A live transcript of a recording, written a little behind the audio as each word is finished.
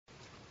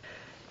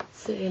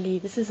So Ellie,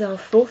 this is our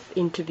fourth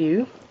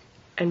interview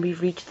and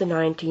we've reached the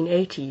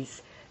 1980s,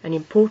 an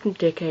important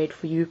decade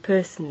for you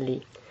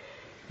personally.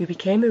 You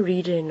became a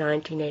reader in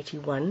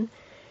 1981.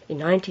 In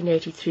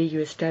 1983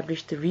 you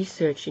established the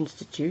Research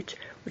Institute,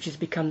 which has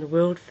become the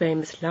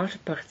world-famous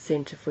Lauterpacht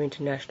Center for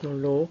International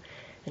Law,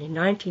 and in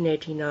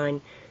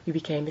 1989 you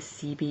became a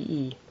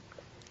CBE.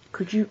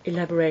 Could you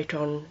elaborate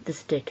on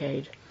this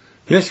decade?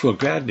 Yes, well,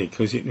 gladly,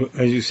 because,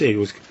 as you say, it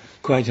was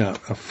quite a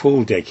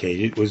full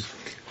decade. It was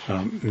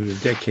the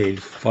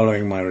decade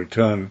following my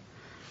return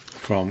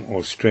from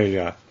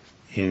Australia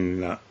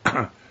in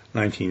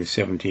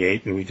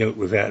 1978, and we dealt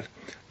with that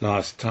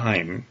last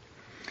time.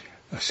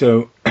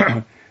 So,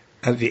 at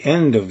the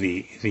end of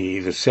the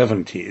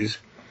 70s,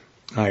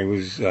 I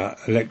was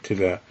elected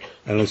an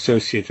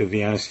associate of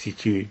the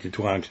Institut de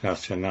Droit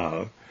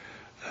International,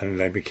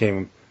 and I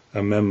became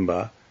a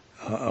member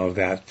of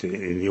that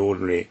in the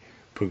ordinary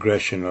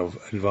progression of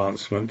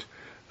advancement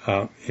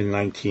in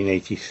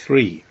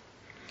 1983.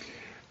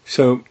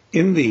 So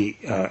in the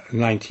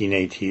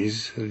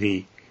 1980s,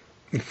 the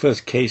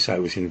first case I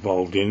was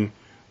involved in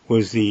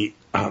was the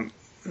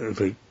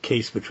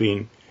case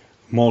between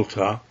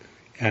Malta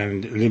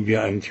and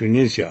Libya and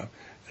Tunisia.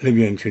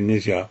 Libya and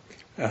Tunisia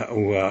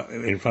were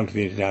in front of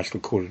the International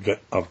Court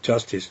of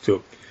Justice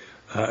to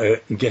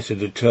get a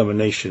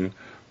determination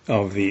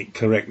of the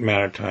correct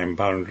maritime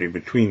boundary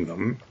between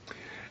them,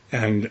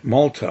 and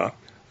Malta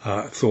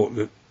thought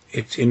that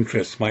its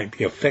interests might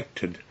be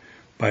affected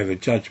by the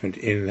judgment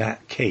in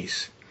that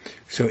case.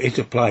 So it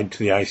applied to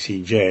the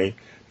ICJ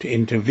to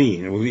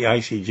intervene. Well, the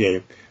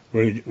ICJ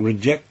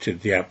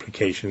rejected the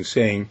application,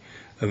 saying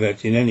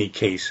that in any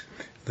case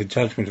the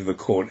judgment of the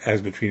court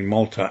as between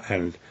Malta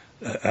and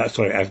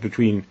as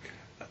between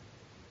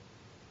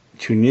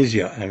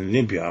Tunisia and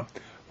Libya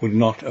would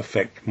not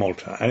affect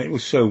Malta, and it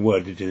was so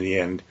worded in the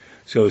end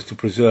so as to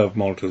preserve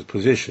Malta's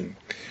position.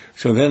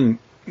 So then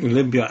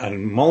Libya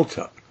and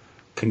Malta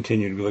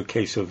continued with a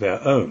case of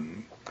their own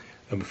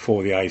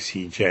before the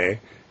ICJ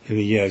in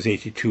the years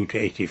 82 to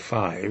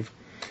 85.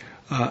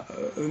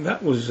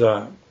 That was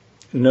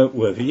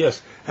noteworthy.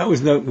 Yes, that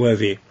was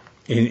noteworthy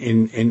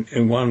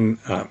in one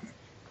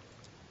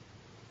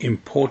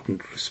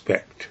important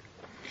respect,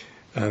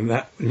 and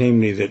that,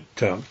 namely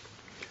that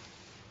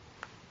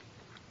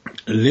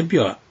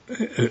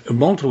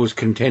Malta was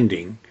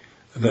contending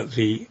that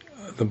the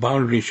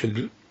boundary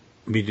should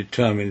be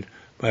determined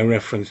by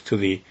reference to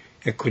the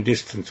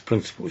equidistance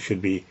principle,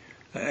 should be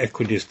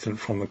equidistant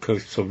from the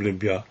coasts of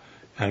Libya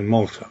and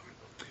Malta.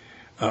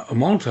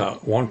 Malta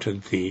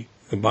wanted the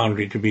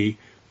boundary to be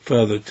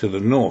further to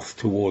the north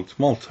towards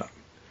Malta.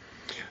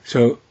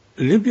 So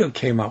Libya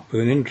came up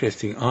with an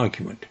interesting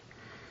argument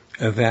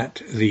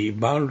that the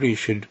boundary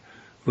should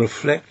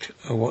reflect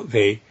what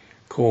they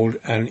called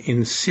an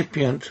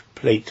incipient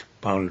plate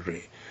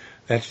boundary.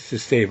 That is to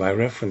say, by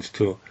reference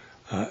to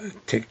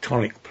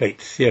tectonic plate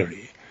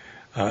theory,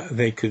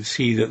 they could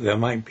see that there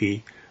might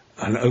be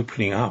an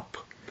opening up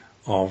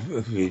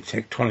of the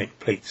tectonic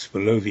plates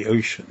below the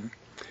ocean,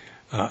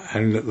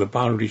 and that the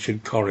boundary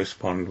should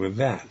correspond with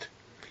that.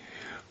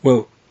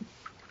 Well,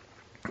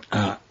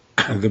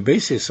 the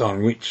basis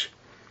on which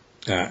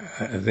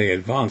they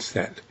advanced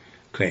that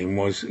claim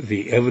was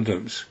the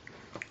evidence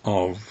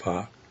of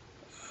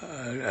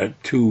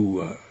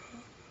two,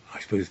 I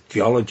suppose,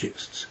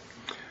 geologists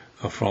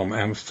from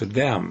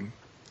Amsterdam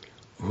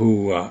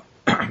who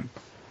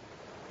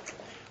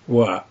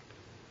were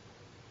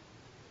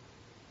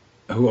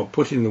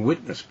put in the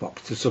witness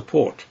box to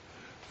support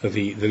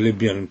the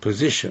Libyan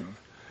position,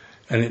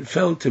 and it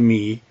fell to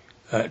me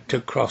to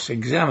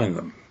cross-examine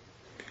them.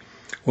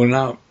 Well,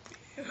 now,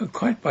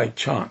 quite by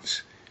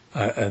chance,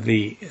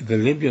 the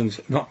Libyans,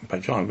 not by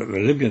chance, but the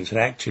Libyans had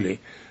actually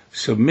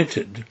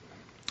submitted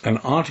an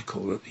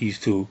article that these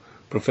two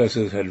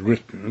professors had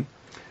written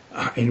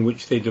in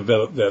which they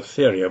developed their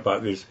theory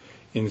about this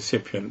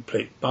incipient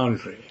plate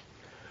boundary.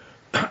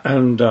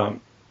 And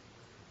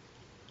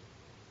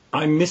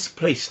I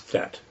misplaced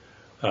that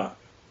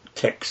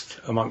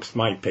text amongst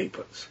my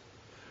papers.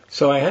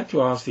 So I had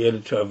to ask the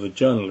editor of the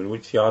journal in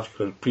which the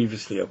article had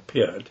previously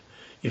appeared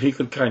if he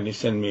could kindly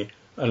send me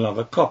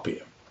another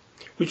copy,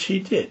 which he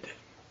did.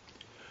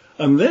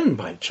 And then,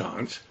 by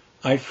chance,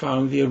 I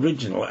found the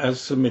original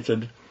as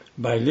submitted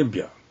by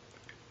Libya.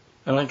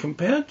 And I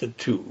compared the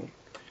two,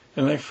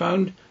 and I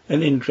found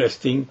an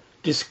interesting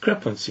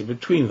discrepancy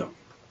between them.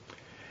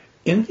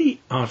 In the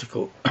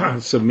article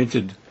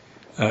submitted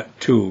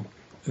to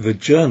the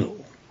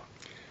journal,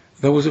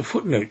 there was a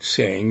footnote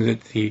saying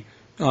that the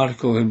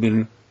article had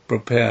been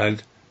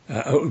prepared,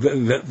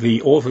 that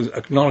the authors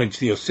acknowledged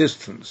the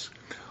assistance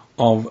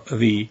of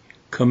the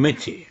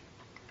committee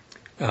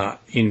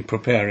in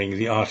preparing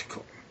the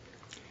article.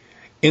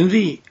 In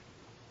the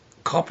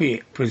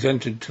copy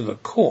presented to the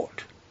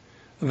court,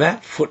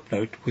 that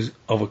footnote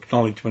of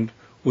acknowledgement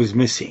was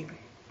missing.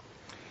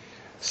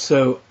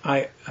 So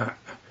I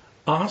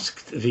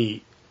asked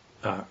the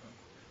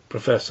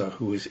professor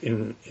who was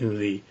on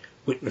the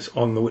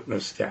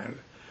witness stand,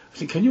 I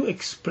said, can you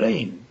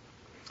explain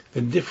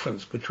the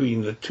difference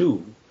between the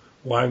two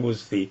why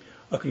was the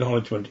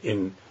acknowledgement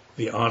in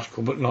the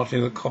article but not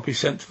in the copy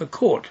sent to the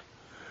court?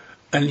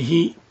 And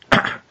he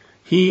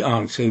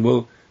answered,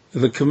 well,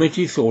 the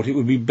committee thought it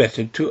would be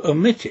better to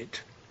omit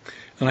it.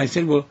 And I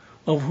said, well,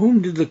 of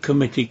whom did the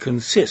committee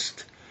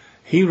consist?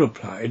 He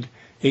replied,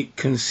 it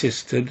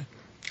consisted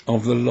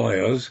of the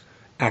lawyers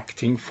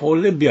acting for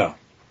Libya.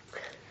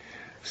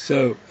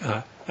 So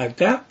at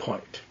that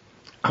point,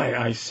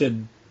 I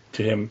said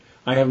to him,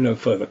 I have no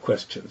further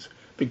questions,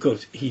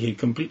 because he had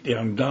completely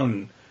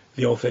undone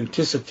the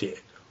authenticity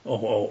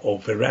or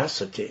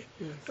veracity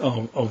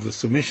of the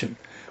submission.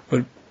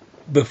 But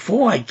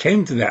before I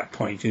came to that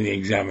point in the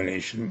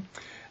examination,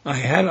 I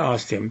had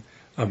asked him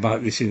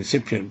about this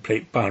incipient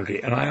plate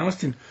boundary, and I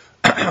asked him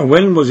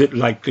when was it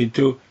likely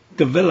to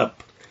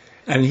develop,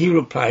 and he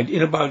replied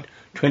in about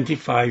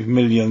 25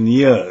 million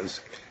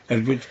years,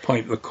 at which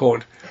point the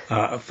court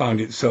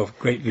found itself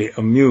greatly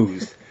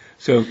amused.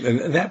 So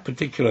that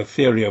particular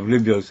theory of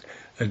Libya's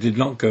did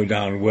not go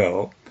down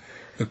well.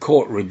 The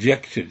court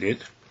rejected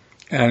it,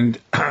 and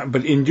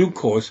but in due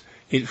course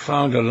it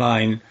found a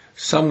line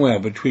somewhere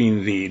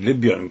between the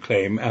Libyan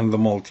claim and the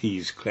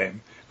Maltese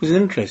claim. It was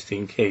an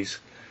interesting case.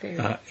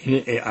 In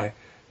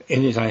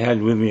it I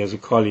had with me as a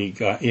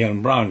colleague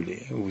Ian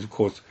Brownlee, who was, of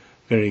course,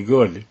 very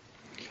good.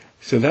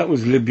 So that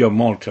was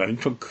Libya-Malta.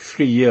 It took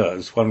 3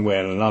 years, one way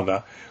and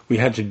another. We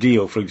had to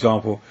deal, for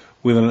example,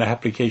 with an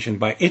application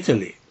by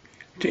Italy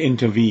to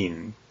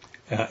intervene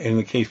in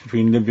the case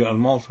between Libya and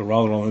Malta,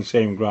 rather on the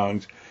same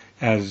grounds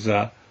as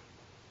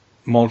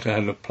Malta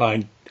had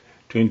applied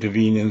to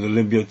intervene in the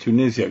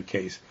Libya-Tunisia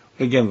case.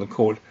 But again, the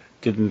court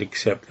didn't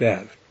accept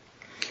that.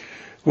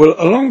 Well,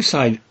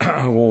 alongside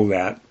all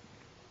that,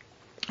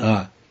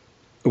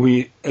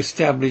 we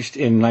established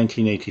in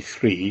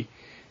 1983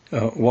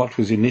 what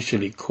was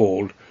initially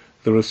called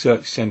the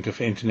Research Centre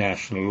for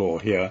International Law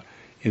here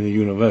in the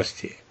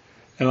university.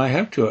 And I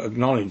have to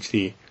acknowledge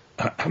the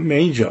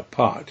major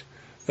part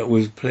that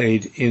was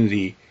played in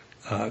the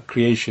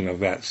creation of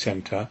that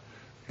centre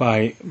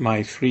by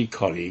my 3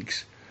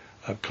 colleagues,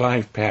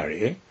 Clive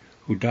Parry,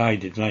 who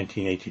died in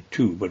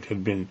 1982 but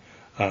had been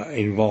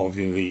involved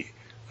in the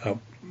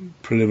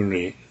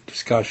preliminary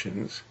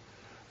discussions,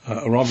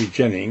 Robbie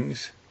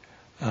Jennings,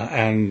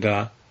 and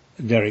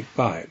Derek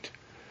Byatt.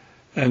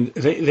 And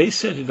they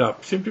set it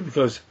up simply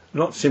because,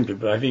 not simply,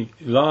 but I think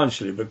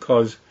largely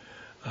because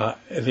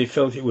they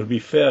felt it would be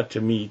fair to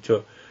me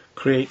to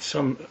create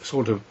some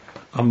sort of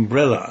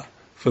umbrella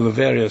for the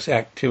various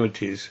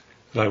activities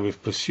that I was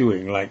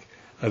pursuing, like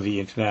the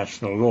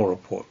international law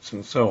reports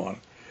and so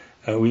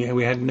on.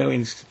 We had no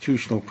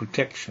institutional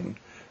protection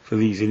for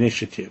these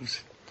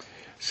initiatives.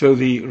 So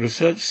the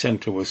research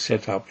centre was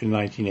set up in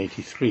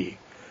 1983.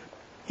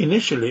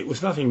 Initially, it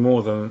was nothing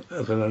more than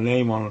a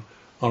name on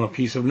a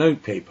piece of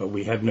notepaper.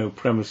 We had no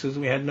premises,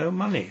 we had no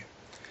money.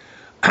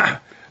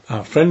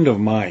 A friend of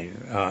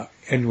mine,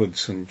 Edward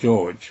St.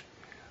 George,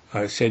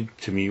 said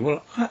to me,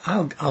 well,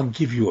 I'll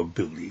give you a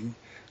building.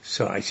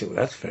 So I said, well,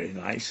 that's very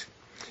nice.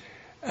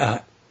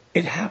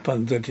 It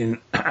happened that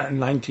in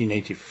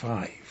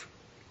 1985,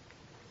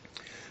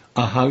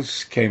 a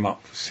house came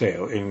up for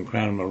sale in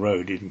Cranmer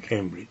Road in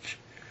Cambridge,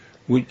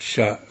 which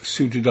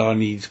suited our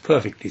needs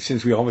perfectly,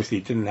 since we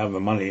obviously didn't have the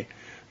money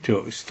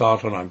to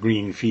start on our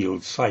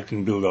greenfield site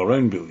and build our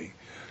own building.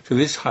 So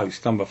this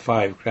house, number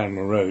 5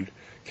 Cranmer Road,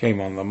 came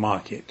on the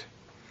market,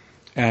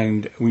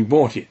 and we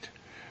bought it.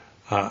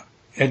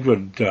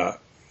 Edward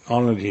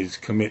honoured his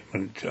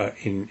commitment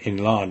in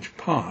large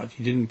part.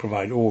 He didn't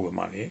provide all the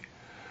money.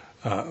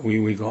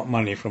 We got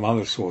money from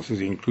other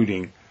sources,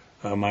 including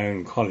my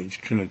own college,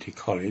 Trinity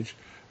College,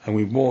 and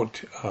we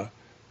bought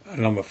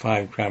number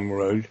 5 Cranmer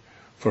Road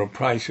for a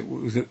price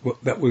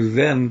that was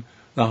then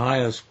the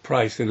highest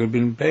price that had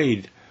been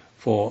paid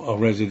for a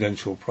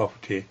residential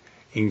property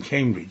in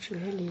Cambridge.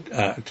 Really?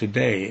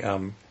 Today,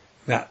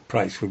 that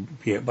price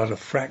would be about a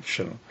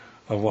fraction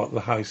of what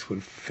the house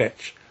would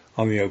fetch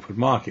on the open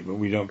market, but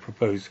we don't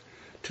propose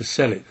to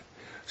sell it.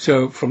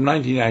 So from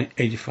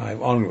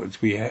 1985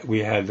 onwards, we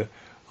had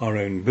our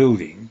own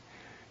building,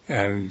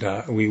 and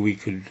we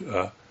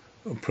could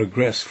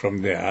progress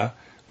from there.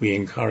 We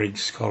encourage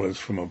scholars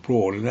from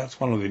abroad, and that's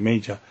one of the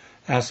major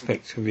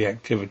aspects of the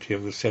activity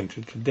of the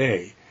centre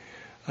today,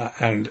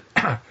 and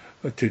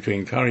to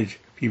encourage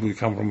people to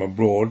come from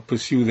abroad,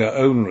 pursue their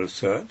own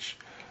research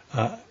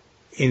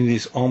in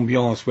this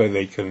ambiance where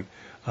they can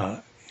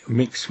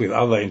mix with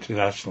other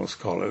international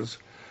scholars,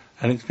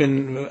 and it's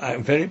been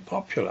very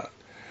popular.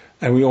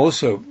 And we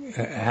also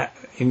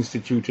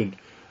instituted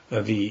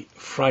the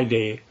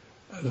Friday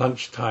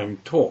lunchtime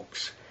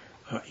talks.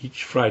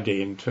 Each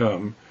Friday in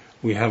term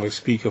we have a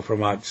speaker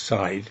from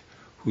outside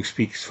who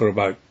speaks for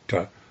about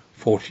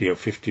 40 or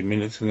 50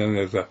 minutes, and then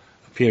there's a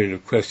period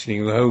of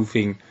questioning. The whole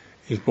thing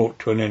is brought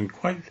to an end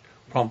quite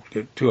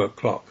promptly at 2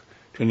 o'clock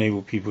to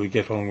enable people to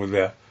get on with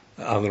their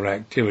other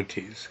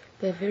activities.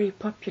 They're very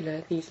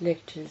popular, these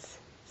lectures.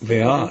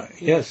 They are,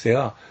 yes, they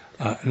are.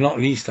 Not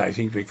least, I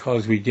think,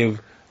 because we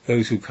give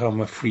those who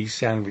come a free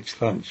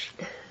sandwich lunch.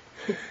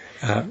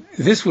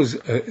 This was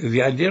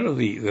the idea of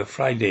the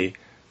Friday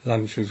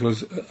lunches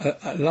was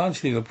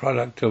largely the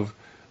product of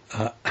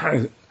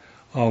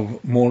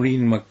of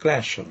Maureen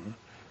McGlashan.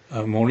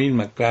 Maureen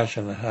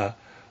McGlashan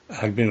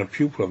had been a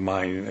pupil of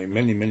mine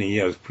many, many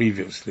years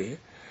previously,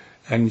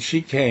 and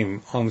she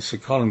came on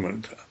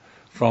secondment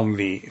from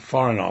the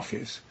Foreign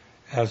Office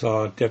as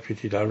our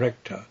deputy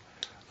director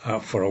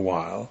for a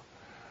while.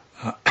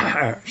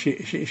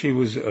 She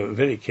was a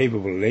very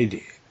capable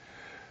lady,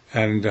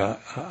 and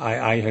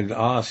I had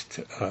asked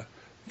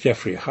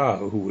Geoffrey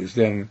Howe, who was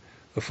then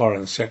the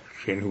Foreign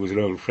Secretary and who was an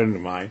old friend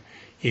of mine,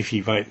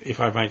 if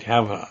I might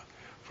have her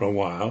for a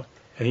while,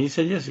 and he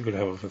said yes, you could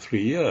have her for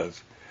 3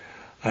 years.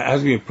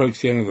 As we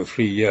approached the end of the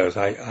 3 years,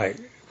 I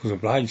was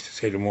obliged to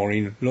say to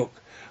Maureen, look,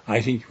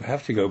 I think you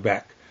have to go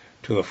back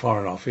to the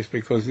Foreign Office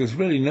because there's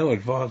really no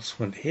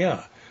advancement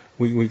here.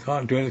 We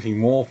can't do anything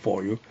more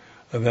for you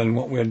than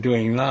what we're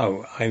doing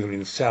now, either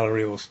in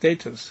salary or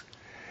status.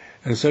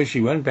 And so she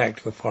went back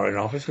to the Foreign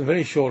Office and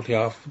very shortly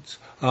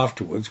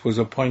afterwards was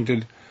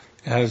appointed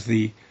as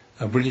the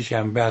British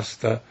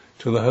ambassador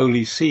to the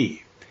Holy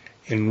See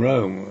in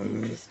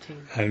Rome.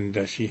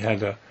 And she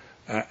had a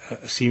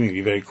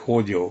seemingly very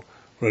cordial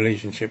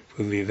relationship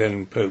with the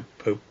then Pope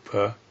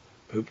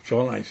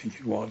John, I think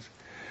it was.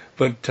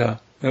 But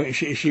no,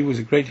 she was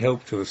a great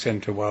help to the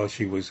centre while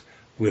she was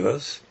with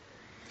us.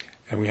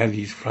 And we had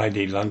these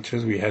Friday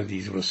lunches, we had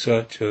these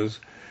researchers,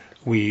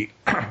 we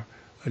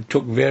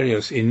took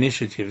various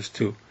initiatives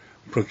to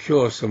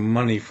procure some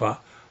money for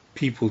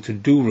people to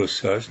do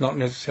research, not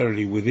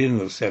necessarily within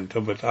the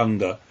centre, but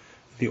under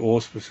the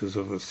auspices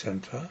of the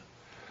centre.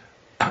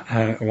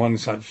 One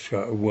such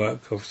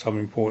work of some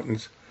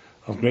importance,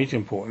 of great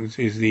importance,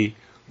 is the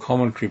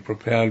commentary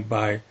prepared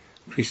by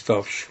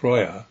Christoph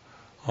Schreuer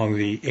on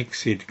the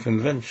ICSID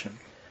Convention.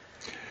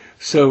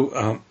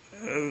 So,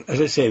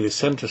 as I say, the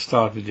centre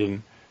started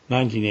in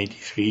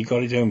 1983,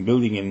 got its own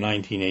building in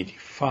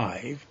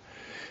 1985,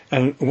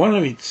 and one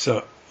of its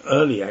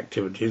early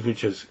activities,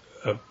 which has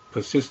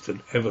persisted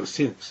ever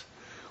since,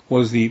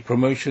 was the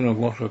promotion of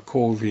what are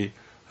called the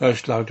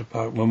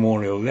Lauterpacht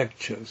Memorial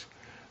Lectures.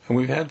 And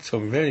we've had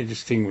some very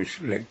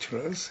distinguished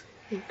lecturers.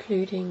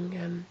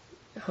 Including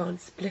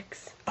Hans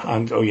Blix.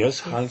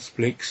 Hans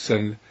Blix,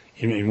 and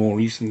in more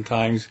recent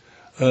times,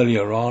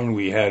 earlier on,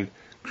 we had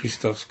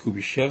Krzysztof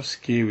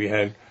Skubiszewski, we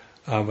had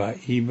Ava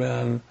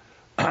Iban,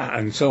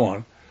 and so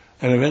on.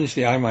 And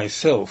eventually I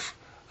myself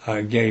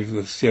gave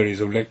the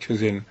series of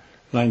lectures in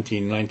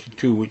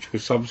 1992, which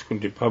was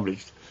subsequently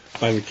published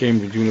by the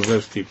Cambridge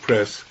University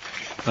Press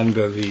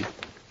under the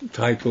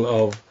title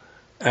of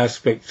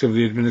Aspects of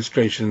the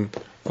Administration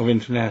of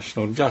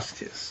International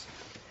Justice.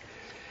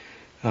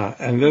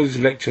 And those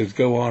lectures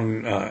go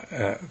on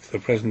to the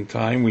present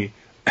time.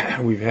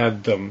 We've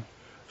had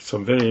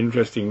some very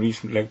interesting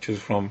recent lectures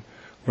from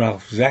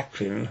Ralph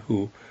Zacklin,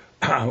 who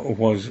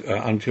was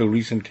until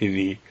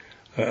recently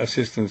the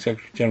Assistant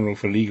Secretary General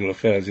for Legal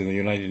Affairs in the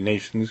United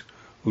Nations,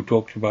 who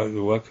talked about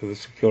the work of the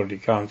Security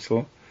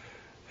Council.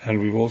 And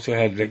we've also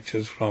had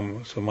lectures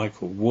from Sir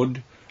Michael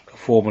Wood, a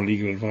former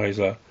legal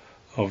advisor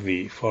of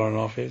the Foreign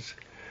Office.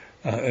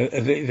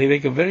 They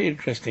make a very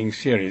interesting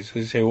series,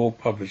 as I say, all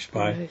published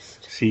by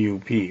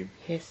CUP.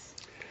 Yes.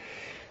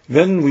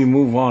 Then we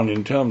move on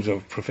in terms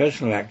of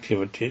professional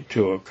activity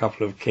to a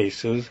couple of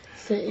cases.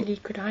 So, Eddie,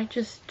 could I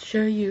just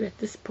show you at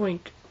this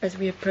point, as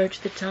we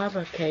approach the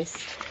Taba case,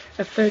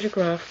 a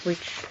photograph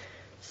which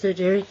Sir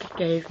Derek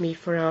gave me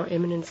for our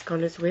Eminent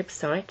Scholars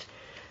website.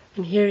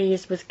 And here he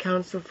is with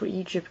Counsel for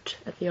Egypt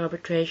at the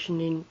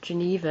arbitration in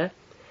Geneva.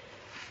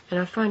 And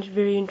I find it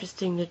very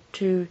interesting that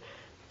two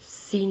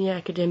senior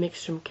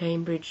academics from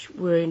Cambridge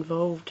were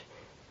involved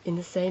in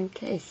the same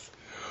case.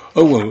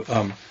 Oh,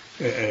 well,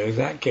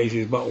 that case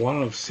is but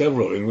one of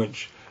several in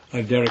which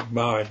Derek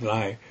Bowett and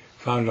I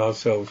found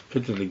ourselves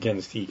pitted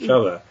against each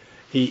other.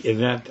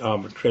 In that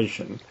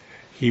arbitration,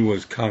 he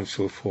was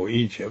counsel for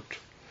Egypt,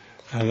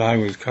 and I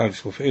was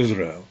counsel for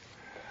Israel.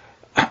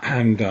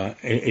 And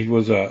it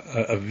was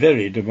a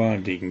very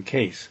demanding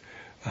case.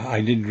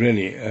 I did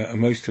really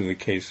most of the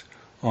case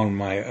on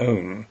my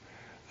own,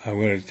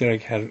 whereas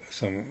Derek had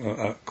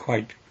some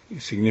quite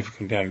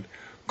significant and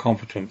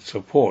competent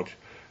support,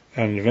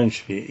 and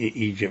eventually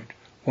Egypt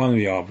won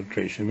the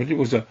arbitration. But it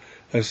was a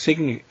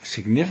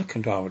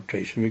significant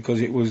arbitration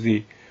because it was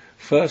the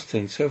first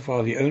and so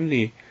far the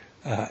only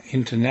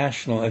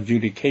international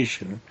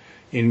adjudication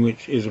in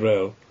which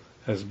Israel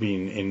has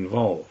been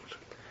involved.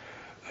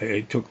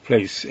 It took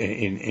place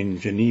in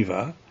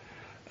Geneva.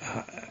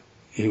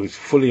 It was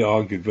fully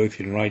argued both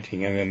in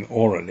writing and then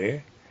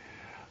orally.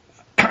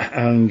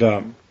 And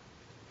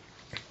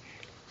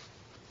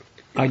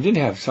I did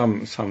have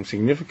some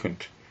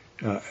significant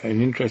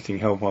and interesting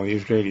help on the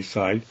Israeli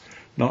side,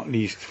 not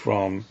least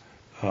from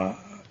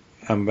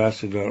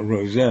Ambassador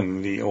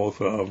Rosen, the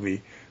author of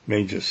the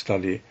major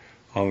study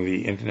on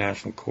the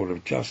International Court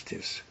of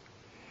Justice.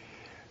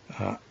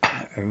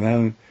 And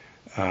then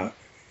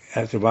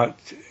at about,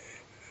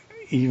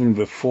 even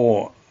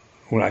before,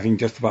 well, I think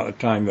just about the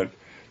time that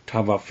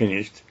Taba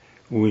finished,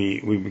 we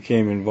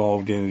became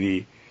involved in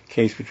the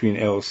case between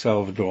El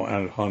Salvador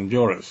and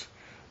Honduras,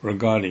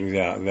 regarding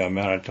their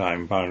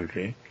maritime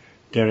boundary.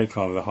 Derek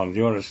on the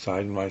Honduras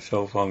side and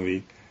myself on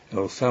the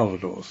El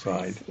Salvador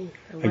side.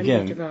 I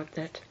wondered about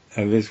that.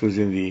 And this was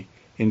in the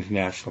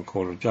International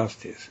Court of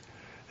Justice,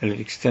 and it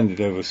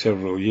extended over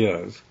several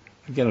years.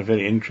 Again, a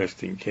very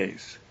interesting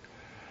case.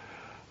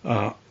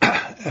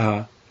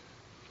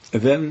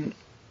 Then,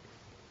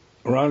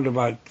 around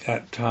about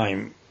that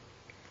time,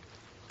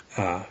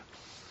 I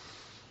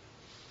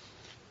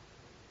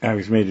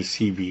was made a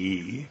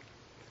CBE,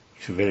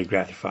 which was very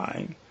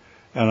gratifying,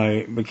 and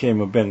I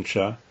became a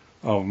bencher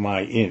of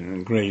my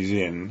inn, Gray's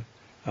Inn,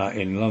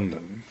 in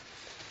London.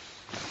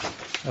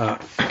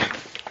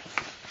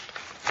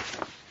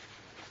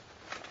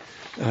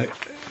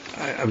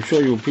 I'm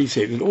sure you'll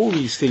appreciate that all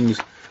these things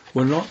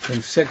were not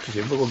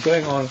consecutive, but were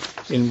going on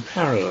in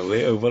parallel.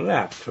 They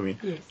overlapped. I mean,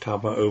 yes.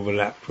 Taba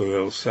overlapped with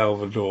El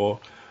Salvador,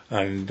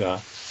 and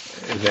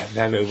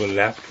that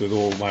overlapped with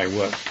all my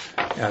work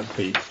at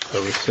the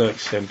research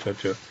center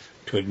to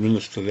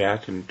administer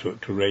that and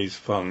to raise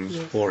funds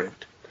yes. for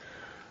it.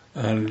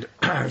 And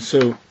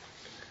so,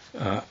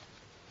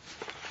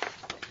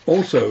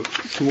 also,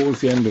 towards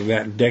the end of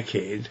that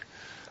decade,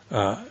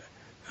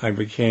 I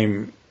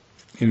became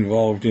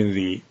involved in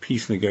the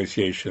peace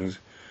negotiations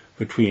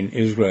between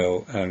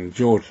Israel and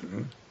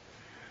Jordan,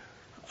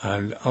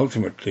 and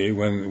ultimately,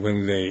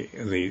 when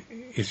the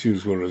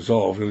issues were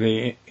resolved,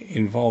 they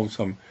involved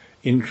some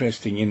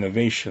interesting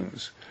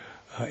innovations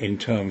in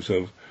terms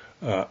of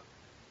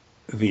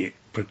the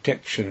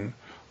protection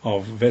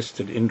of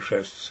vested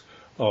interests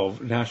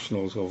of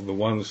nationals of the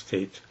one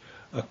state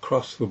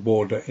across the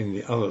border in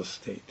the other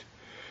state.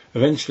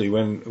 Eventually,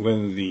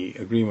 when the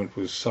agreement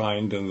was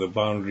signed and the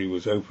boundary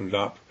was opened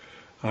up,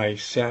 I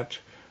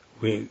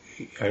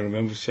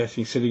remember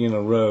sitting in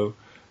a row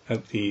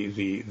at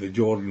the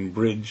Jordan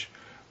Bridge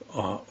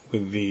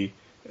with the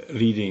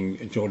leading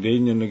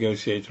Jordanian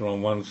negotiator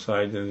on one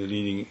side and the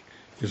leading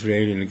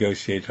Israeli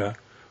negotiator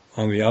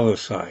on the other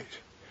side.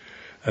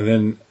 And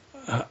then,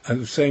 at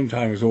the same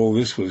time as all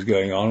this was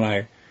going on,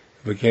 I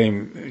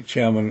became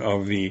chairman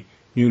of the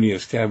newly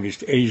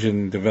established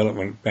Asian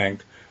Development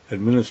Bank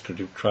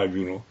Administrative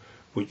Tribunal,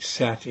 which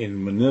sat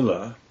in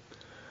Manila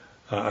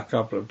a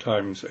couple of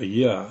times a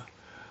year.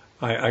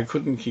 I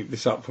couldn't keep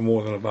this up for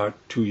more than about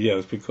 2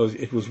 years because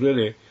it was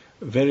really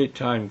very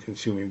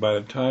time-consuming. By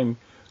the time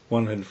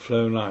one had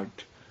flown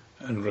out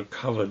and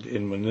recovered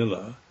in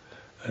Manila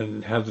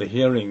and had the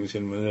hearings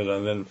in Manila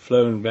and then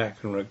flown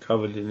back and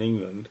recovered in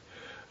England,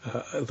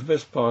 the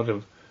best part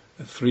of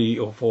 3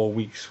 or 4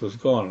 weeks was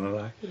gone,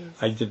 and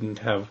I didn't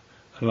have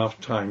enough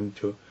time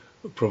to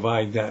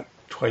provide that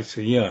twice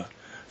a year.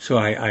 So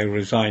I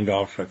resigned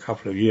after a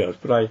couple of years.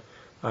 But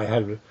I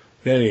had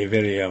very,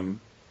 very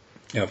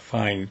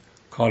fine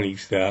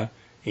colleagues there,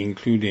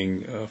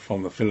 including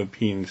from the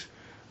Philippines,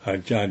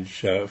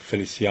 Judge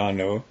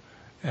Feliciano,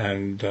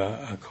 and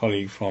a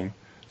colleague from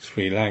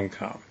Sri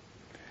Lanka.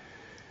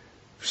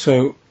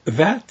 So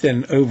that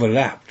then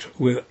overlapped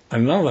with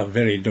another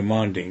very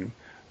demanding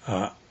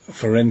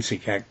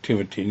forensic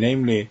activity,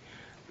 namely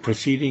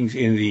proceedings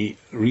in the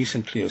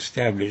recently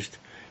established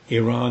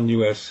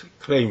Iran-US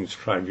Claims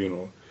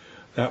Tribunal.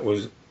 That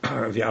was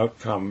the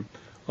outcome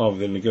of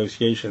the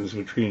negotiations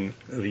between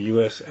the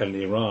US and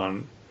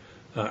Iran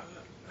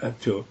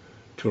to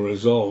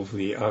resolve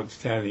the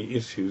outstanding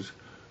issues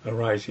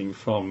arising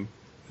from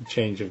the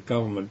change of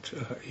government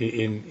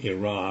in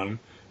Iran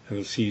and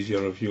the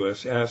seizure of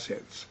US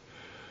assets.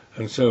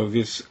 And so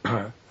this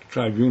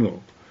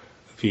tribunal,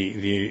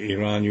 the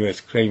Iran-US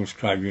Claims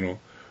Tribunal,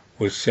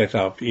 was set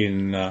up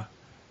in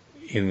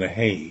The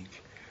Hague,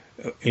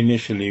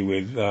 initially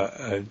with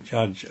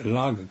Judge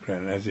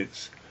Lagergren as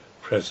its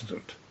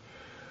president.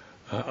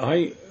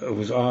 I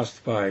was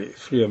asked by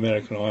 3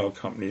 American oil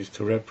companies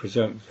to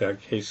represent their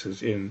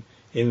cases in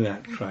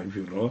that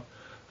tribunal,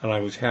 and I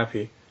was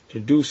happy to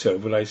do so,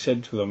 but I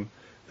said to them,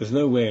 there's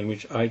no way in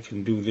which I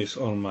can do this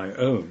on my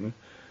own,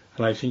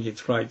 and I think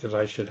it's right that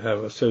I should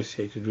have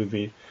associated with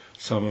me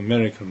some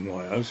American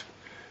lawyers.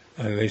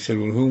 And they said,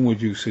 well, whom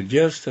would you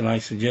suggest? And I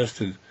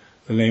suggested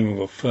the name of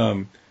a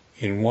firm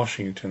in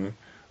Washington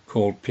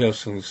called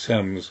Pearson,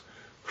 Semmes,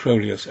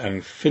 Crolius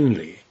and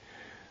Finley.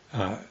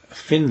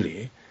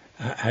 Finley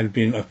had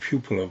been a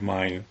pupil of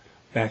mine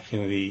back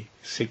in the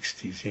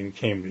 60s in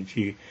Cambridge.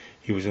 He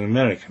was an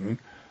American,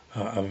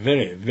 a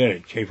very,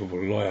 very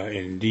capable lawyer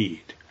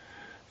indeed.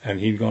 And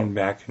he'd gone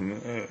back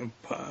and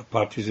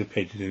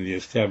participated in the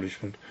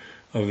establishment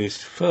of this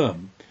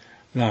firm.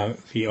 Now,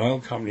 the oil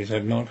companies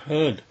had not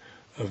heard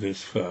of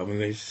this firm,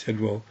 and they said,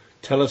 well,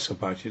 tell us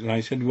about it. And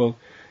I said, well,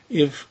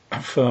 if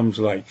firms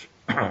like,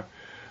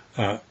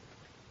 the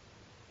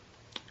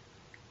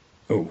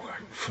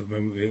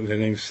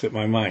names slip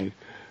my mind,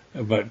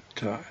 but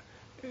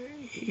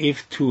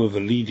if 2 of the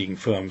leading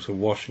firms of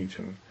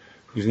Washington,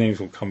 whose names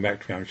will come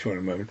back to me, I'm sure, in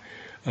a moment,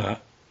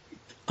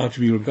 are to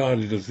be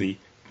regarded as the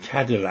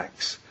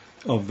Cadillacs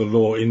of the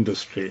law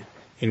industry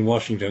in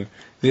Washington,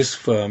 this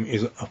firm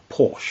is a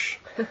Porsche.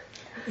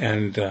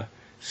 And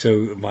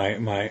so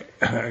my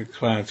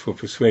clients were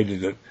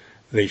persuaded that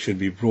they should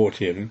be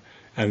brought in,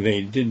 and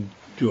they did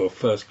do a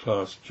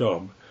first-class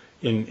job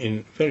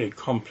in very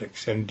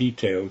complex and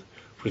detailed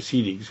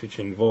proceedings which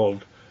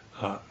involved,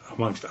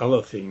 amongst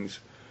other things,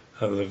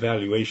 the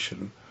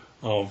valuation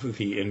of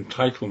the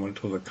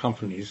entitlement of the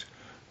companies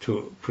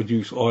to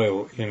produce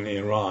oil in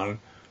Iran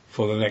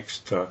for the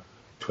next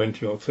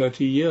 20 or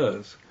 30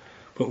 years.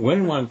 But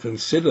when one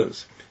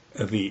considers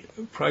the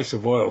price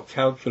of oil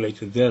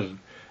calculated then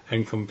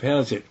and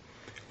compares it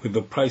with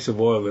the price of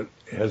oil that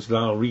has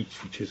now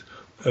reached, which is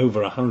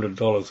over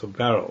 $100 a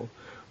barrel,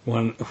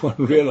 one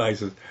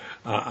realizes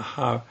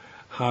how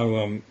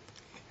in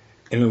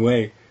a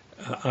way,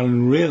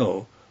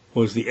 unreal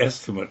was the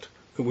estimate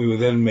that we were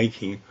then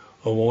making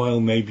of oil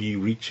maybe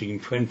reaching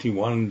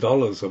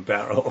 $21 a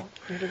barrel.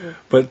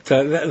 But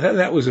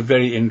that was a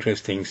very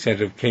interesting set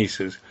of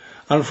cases.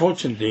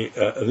 Unfortunately,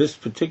 this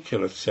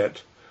particular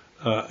set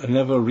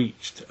never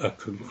reached a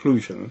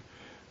conclusion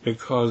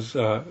because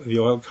the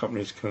oil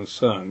companies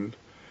concerned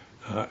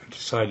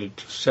decided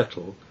to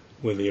settle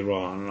with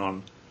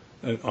Iran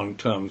on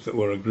terms that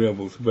were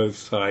agreeable to both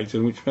sides,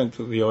 and which meant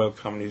that the oil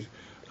companies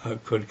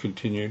could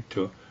continue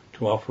to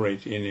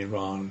operate in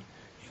Iran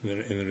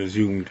in the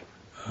resumed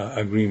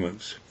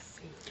agreements.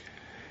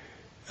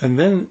 And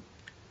then,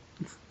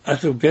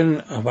 at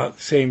again about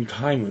the same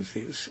time as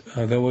this,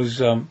 there was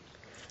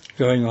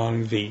going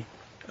on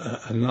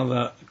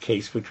another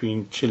case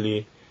between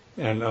Chile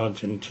and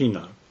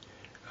Argentina.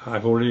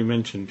 I've already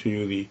mentioned to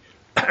you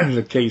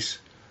the case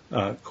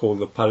called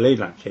the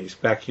Palena case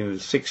back in the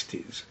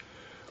 60s,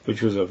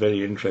 which was a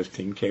very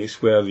interesting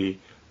case where the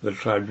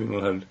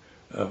tribunal had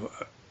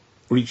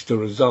reached a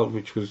result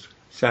which was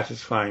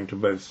satisfying to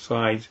both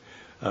sides.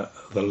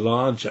 The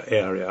larger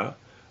area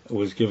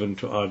was given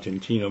to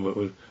Argentina, but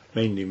was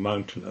mainly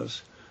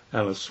mountainous,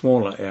 and a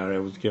smaller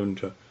area was given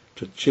to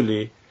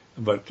Chile,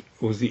 but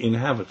was the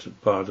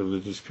inhabited part of the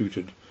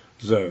disputed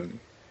zone.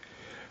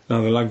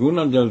 Now, the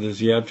Laguna del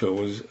Desierto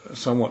was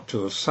somewhat to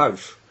the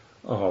south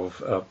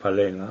of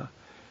Palena,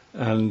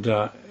 and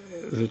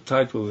the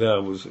title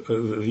there was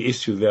the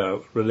issue there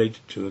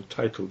related to the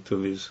title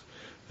to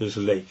this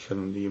lake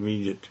and the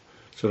immediate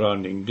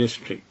surrounding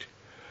district.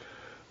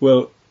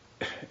 Well,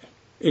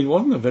 it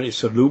wasn't a very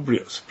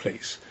salubrious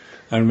place.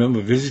 I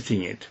remember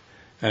visiting it,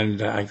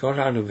 and I got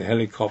out of the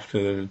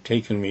helicopter that had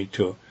taken me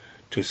to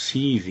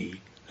see the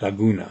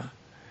laguna,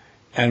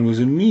 and was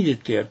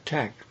immediately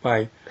attacked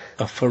by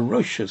a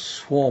ferocious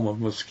swarm of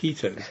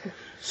mosquitoes,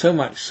 so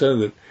much so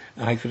that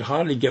I could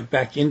hardly get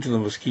back into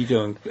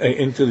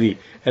the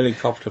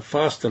helicopter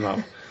fast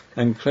enough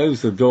and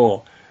close the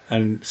door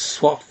and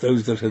swat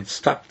those that had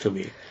stuck to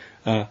me.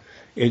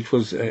 It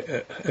was,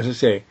 as I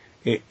say,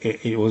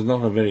 it was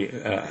not a very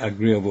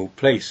agreeable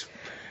place,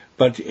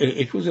 but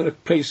it was a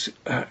place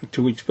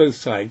to which both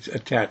sides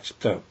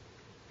attached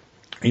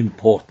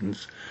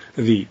importance.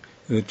 The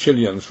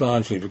Chileans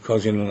largely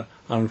because in an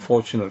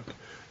unfortunate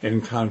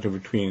encounter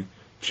between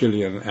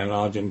Chilean and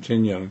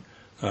Argentinian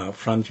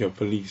frontier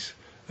police,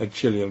 a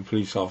Chilean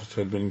police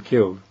officer had been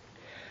killed.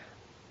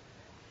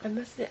 I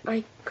must say,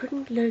 I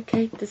couldn't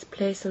locate this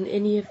place on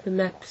any of the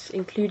maps,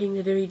 including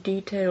the very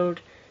detailed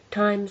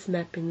Times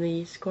map in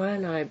the Squire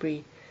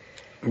Library.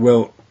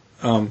 Well,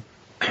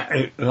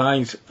 it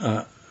lies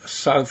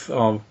south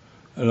of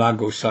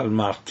Lago San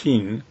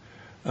Martin,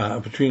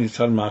 between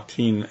San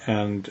Martin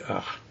and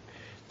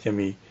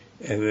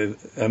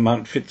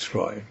Mount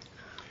Fitzroy,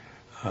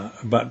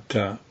 but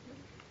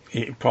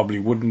it probably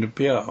wouldn't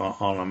appear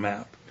on a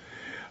map.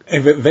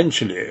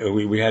 Eventually,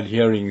 we had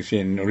hearings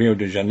in Rio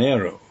de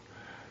Janeiro,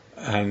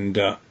 and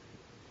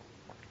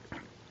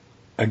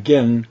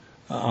again,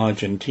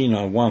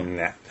 Argentina won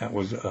that. That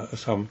was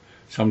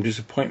some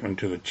disappointment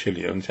to the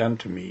Chileans and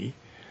to me.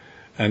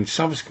 And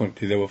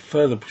subsequently, there were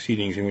further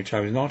proceedings in which I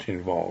was not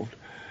involved,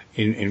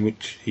 in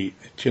which the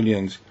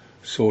Chileans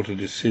sought a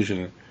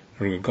decision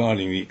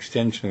regarding the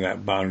extension of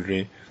that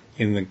boundary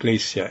in the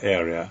glacier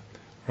area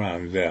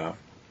around there.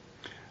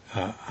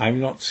 I've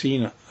not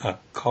seen a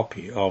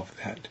copy of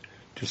that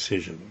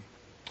decision.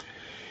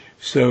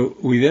 So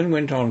we then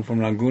went on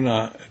from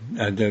Laguna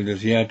del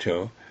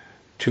Desierto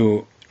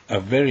to a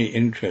very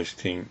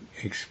interesting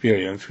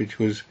experience, which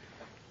was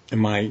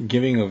my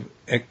giving of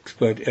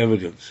expert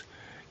evidence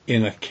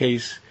in a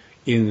case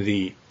in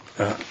the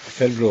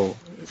Federal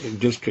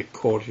District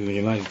Court in the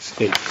United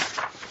States,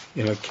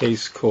 in a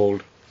case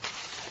called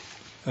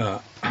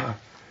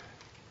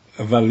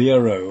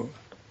Valero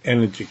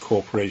Energy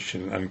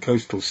Corporation and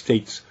Coastal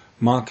States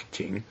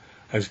Marketing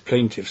as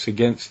plaintiffs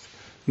against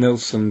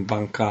Nelson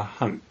Bunker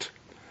Hunt.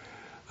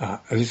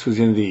 This was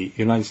in the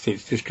United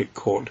States District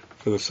Court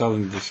for the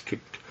Southern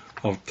District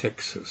of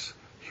Texas,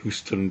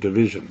 Houston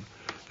Division,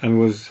 and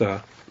was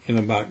in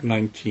about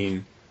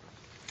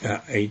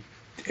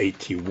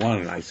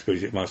 1981, I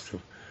suppose it must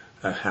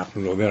have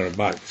happened, or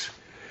thereabouts.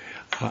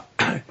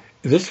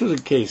 This was a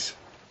case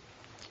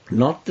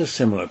not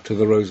dissimilar to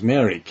the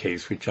Rosemary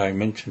case, which I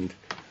mentioned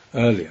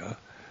earlier,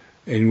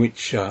 in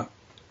which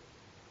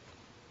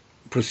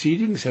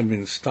proceedings had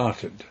been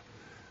started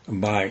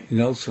by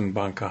Nelson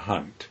Bunker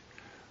Hunt,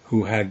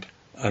 who had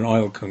an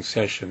oil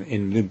concession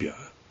in Libya,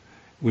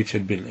 which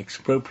had been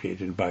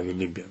expropriated by the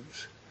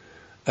Libyans,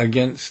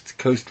 against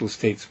coastal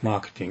states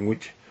marketing,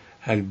 which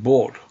had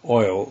bought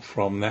oil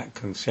from that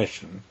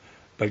concession,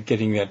 but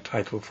getting that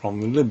title from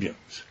the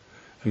Libyans.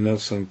 And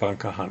Nelson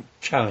Bunker Hunt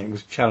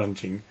was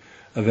challenging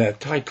their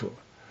title.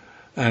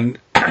 And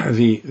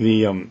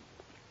the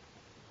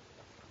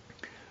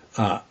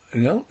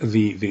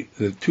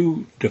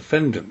two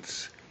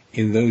defendants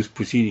in those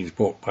proceedings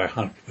brought by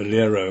Hunt,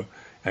 Valero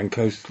and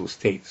coastal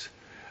states,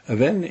 are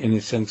then, in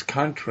a sense,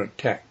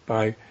 counterattacked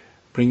by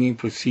bringing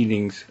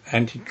proceedings,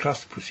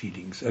 antitrust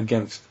proceedings,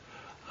 against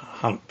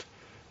Hunt,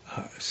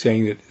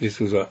 saying that this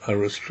was a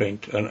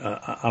restraint, an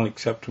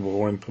unacceptable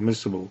or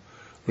impermissible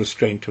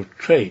restraint of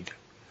trade.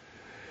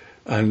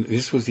 And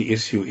this was the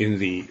issue in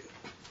the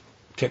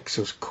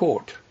Texas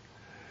court.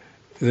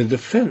 The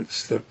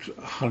defense that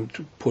Hunt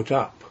put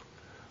up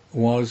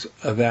was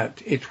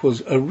that it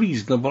was a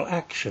reasonable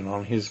action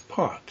on his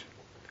part,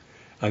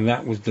 and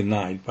that was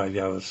denied by the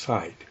other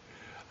side.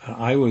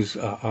 I was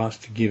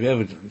asked to give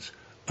evidence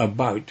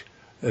about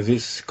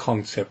this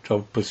concept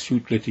of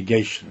pursuit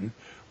litigation,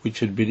 which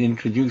had been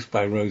introduced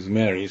by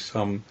Rosemary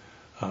some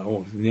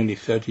nearly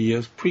 30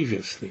 years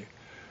previously.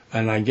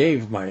 And I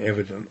gave my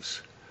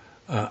evidence,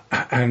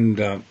 and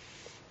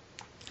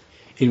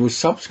it was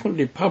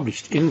subsequently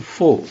published in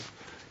full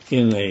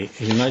in a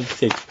United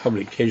States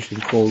publication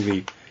called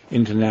the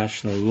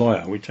International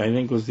Lawyer, which I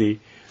think was the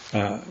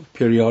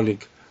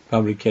periodic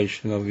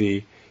publication of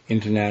the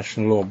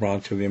International Law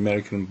branch of the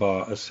American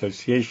Bar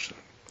Association.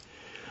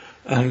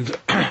 And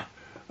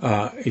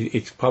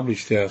it's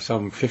published there,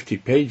 some 50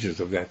 pages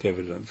of that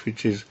evidence,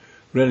 which is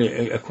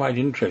really quite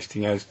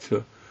interesting as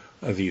to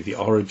the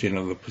origin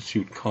of the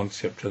pursuit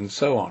concept and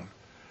so on.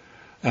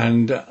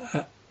 And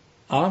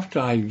after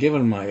I'd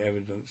given my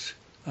evidence,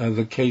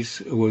 the case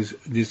was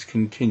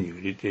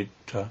discontinued.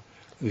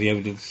 The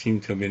evidence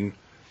seemed to have been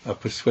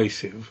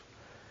persuasive,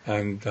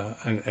 and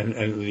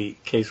the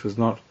case was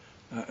not,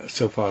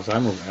 so far as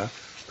I'm aware,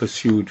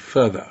 pursued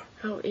further.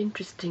 How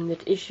interesting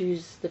that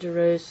issues that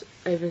arose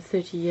over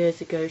 30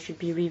 years ago should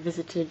be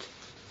revisited.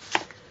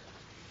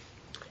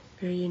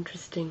 Very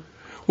interesting.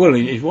 Well,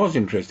 it was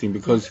interesting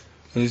because,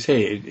 as I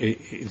say,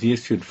 the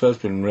issue had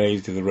first been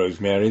raised in the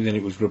Rosemary, then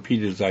it was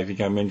repeated, as I think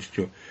I mentioned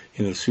to you,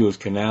 in the Suez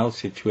Canal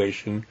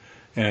situation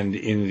and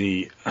in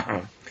the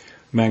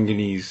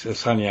manganese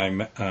Sinai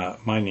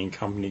mining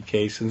company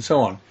case and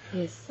so on.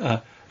 Yes.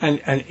 And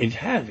it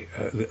had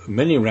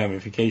many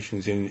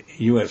ramifications in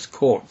U.S.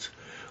 courts,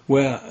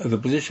 where the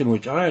position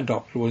which I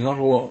adopted was not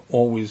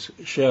always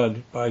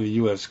shared by the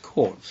U.S.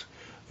 courts.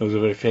 There was a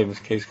very famous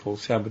case called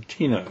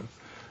Sabatino,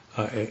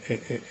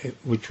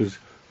 which was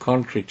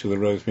contrary to the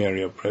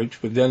Rosemary approach,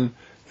 but then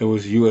there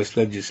was U.S.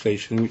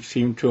 legislation which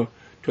seemed to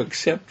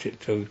accept it.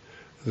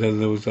 Then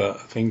there was a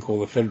thing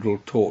called the Federal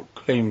Tort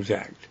Claims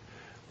Act,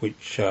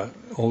 which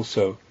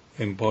also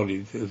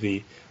embodied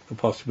the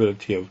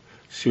possibility of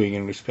suing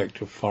in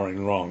respect of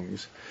foreign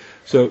wrongs.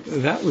 So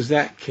that was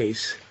that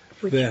case.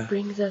 Which there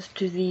brings us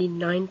to the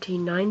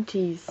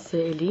 1990s, Sir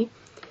Eli.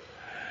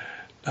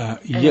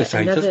 Yes,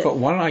 I just got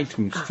one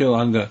item still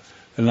under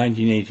the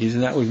 1980s,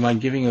 and that was my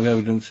giving of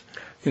evidence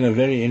in a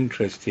very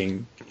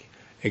interesting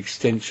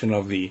extension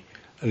of the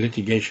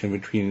litigation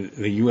between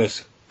the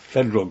U.S.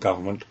 federal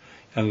government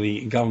and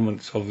the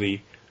governments of the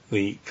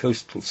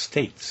coastal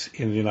states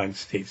in the United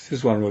States.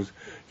 This one was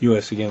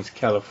U.S. against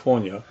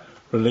California,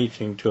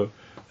 relating to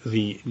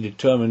the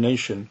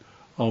determination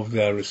of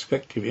their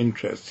respective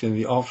interests in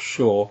the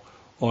offshore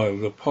oil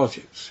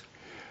deposits.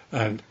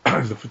 And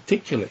the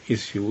particular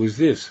issue was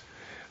this.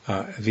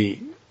 The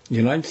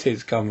United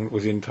States government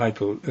was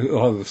entitled,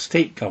 or the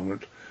state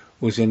government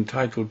was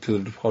entitled to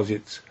the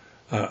deposits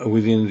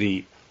within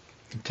the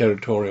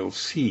territorial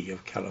sea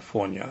of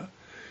California,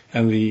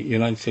 and the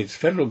United States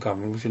federal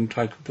government was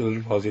entitled to the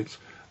deposits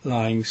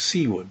lying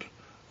seaward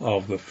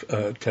of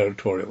the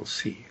territorial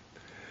sea.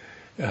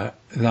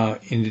 Now,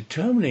 in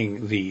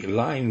determining the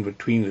line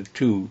between the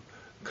two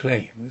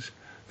claims,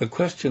 the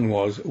question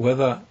was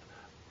whether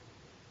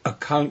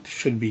account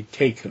should be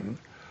taken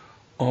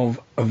of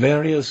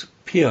various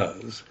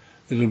piers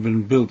that had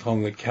been built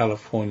on the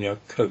California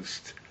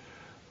coast.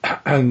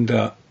 And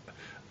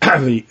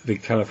the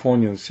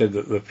Californians said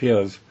that the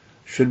piers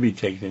should be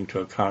taken into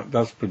account,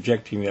 thus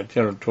projecting their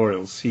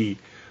territorial sea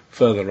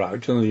further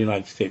out, and the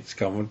United States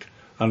government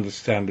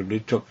understandably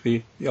took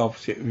the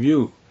opposite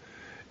view.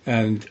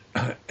 And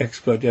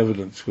expert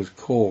evidence was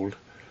called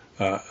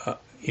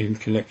in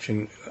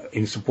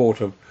support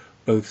of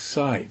both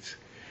sides.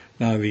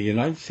 Now, the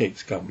United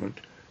States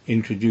government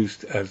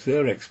introduced as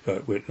their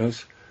expert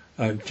witness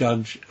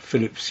Judge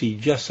Philip C.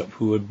 Jessup,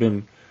 who had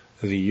been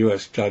the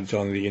U.S. judge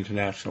on the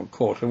International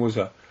Court and was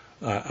an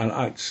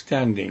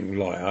outstanding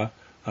lawyer,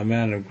 a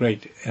man of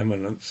great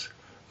eminence,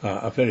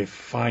 a very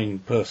fine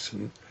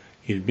person.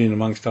 He'd been,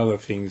 amongst other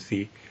things,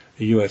 the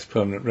U.S.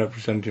 permanent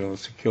representative on the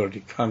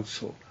Security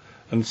Council,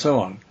 and so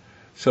on.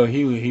 So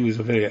he was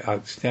a very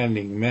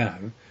outstanding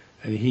man,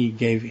 and he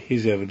gave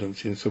his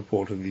evidence in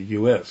support of the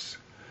U.S.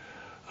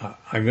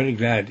 I'm very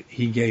glad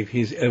he gave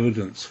his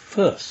evidence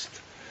first,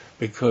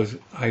 because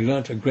I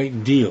learnt a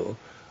great deal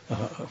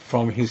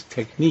from his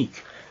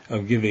technique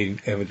of giving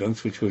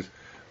evidence, which was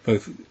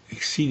both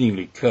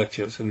exceedingly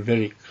courteous and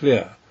very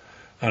clear,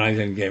 and I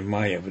then gave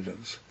my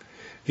evidence.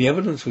 The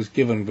evidence was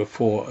given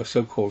before a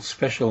so-called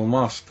special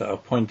master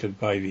appointed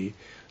by the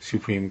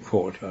Supreme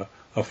Court,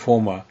 a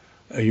former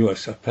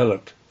U.S.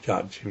 appellate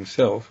judge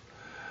himself,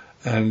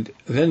 and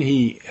then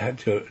he had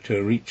to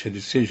reach a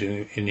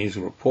decision in his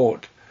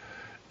report,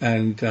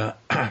 and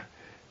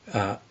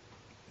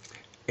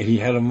he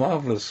had a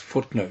marvelous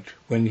footnote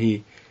when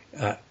he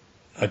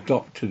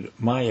adopted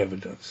my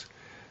evidence,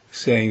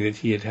 saying that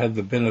he had had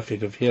the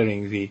benefit of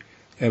hearing the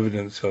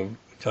evidence of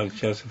Judge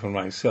Joseph and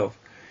myself,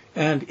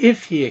 and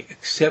if he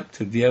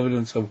accepted the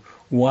evidence of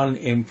one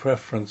in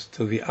preference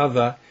to the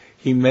other,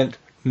 he meant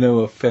no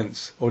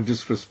offence or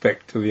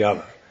disrespect to the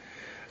other.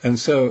 And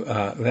so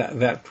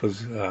that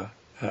was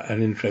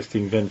an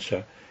interesting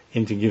venture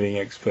into giving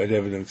expert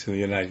evidence in the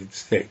United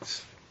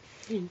States.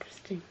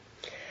 Interesting.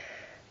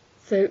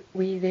 So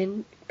we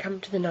then come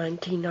to the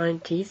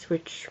 1990s,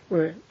 which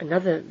were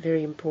another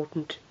very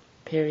important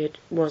period,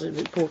 was an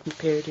important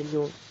period in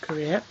your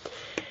career.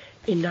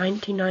 In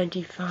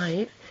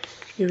 1995,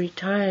 you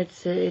retired,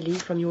 Sir Elie,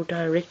 from your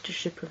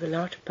directorship of the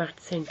Lauterpacht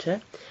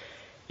Centre.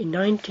 In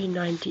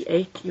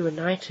 1998, you were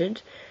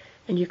knighted,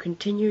 and you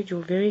continued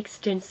your very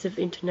extensive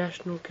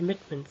international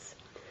commitments.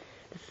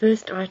 The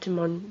first item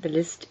on the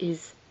list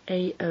is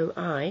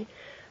AOI,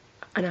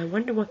 and I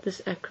wonder what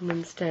this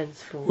acronym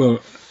stands for. Well,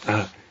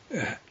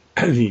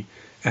 the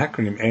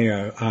acronym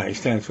AOI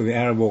stands for the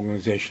Arab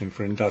Organization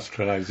for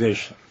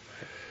Industrialization.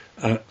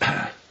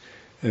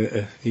 The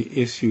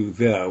issue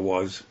there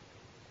was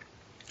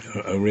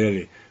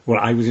really, well,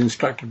 I was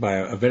instructed by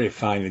a very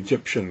fine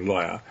Egyptian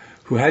lawyer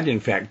who had in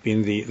fact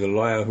been the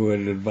lawyer who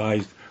had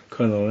advised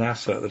Colonel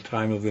Nasser at the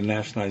time of the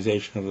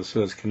nationalization of the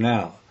Suez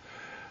Canal.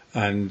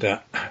 And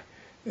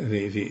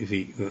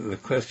the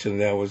question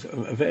there was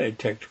a very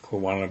technical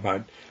one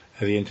about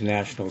the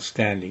international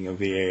standing of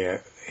the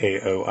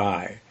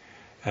AOI,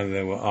 and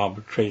there were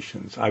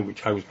arbitrations,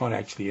 which I was not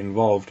actually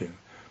involved in,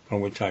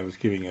 from which I was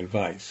giving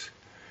advice.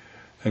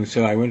 And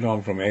so I went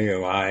on from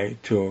AOI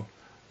to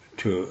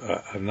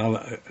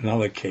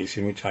another case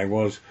in which I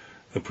was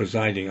the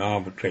presiding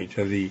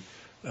arbitrator,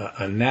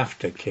 a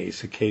NAFTA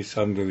case, a case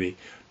under the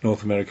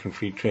North American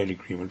Free Trade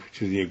Agreement,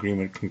 which is the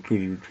agreement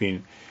concluded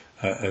between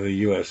the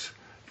U.S.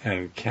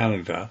 and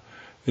Canada.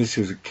 This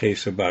is a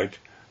case about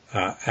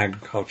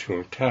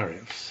agricultural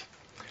tariffs,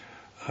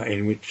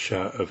 in which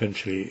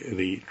eventually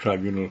the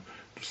tribunal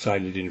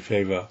decided in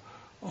favor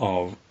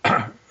of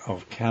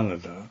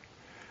Canada.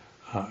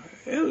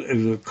 It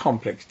was a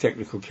complex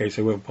technical case.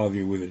 I won't bother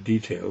you with the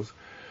details.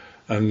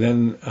 And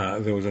then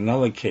there was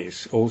another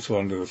case, also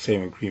under the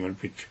same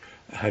agreement, which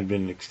had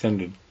been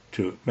extended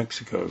to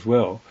Mexico as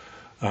well,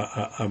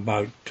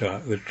 about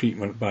the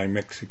treatment by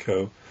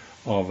Mexico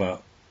of a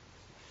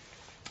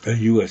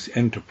U.S.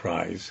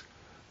 enterprise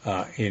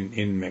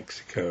in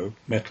Mexico,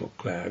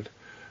 metal-clad,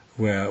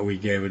 where we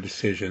gave a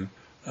decision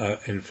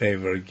in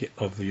favor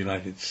of the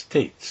United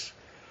States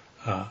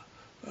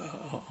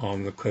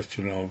on the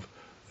question of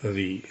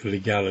the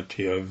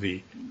legality of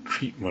the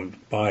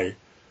treatment by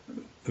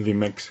the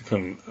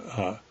Mexican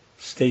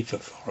state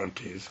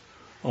authorities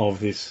of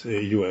this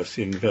U.S.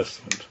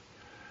 investment.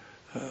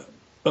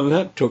 And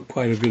that took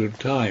quite a bit of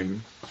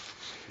time.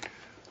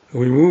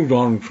 We moved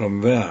on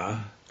from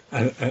there.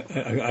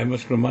 I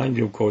must remind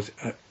you, of course,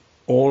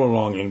 all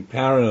along, in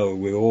parallel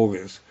with all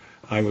this,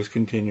 I was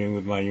continuing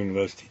with my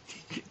university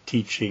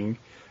teaching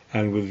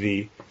and with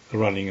the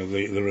running of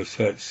the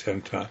research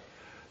center,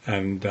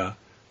 and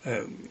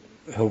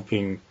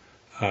helping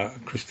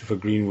Christopher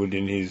Greenwood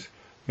in his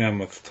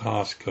mammoth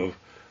task of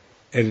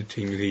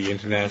editing the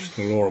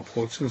international law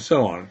reports and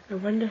so on. I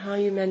wonder how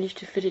you managed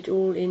to fit it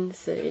all in,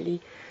 Sir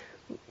Elie.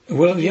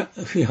 Well, the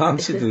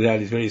answer to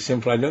that is very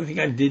simple. I don't think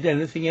I did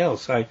anything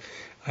else. I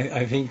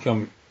think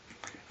I'm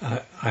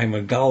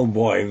a dull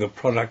boy, the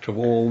product of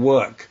all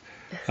work.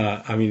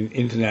 I mean,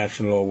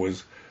 international law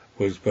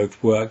was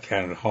both work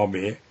and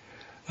hobby,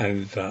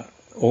 and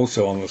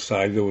also on the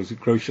side there was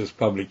Grotius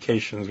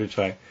Publications, which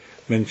I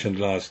mentioned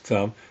last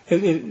term.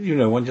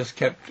 One just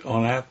kept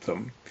on at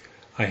them.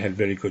 I had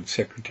very good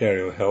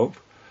secretarial help,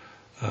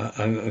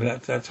 and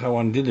that's how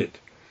one did it.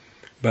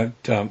 But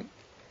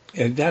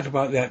at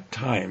about that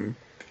time,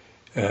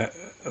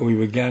 we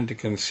began to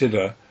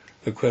consider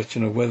the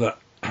question of whether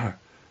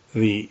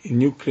the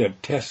nuclear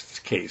tests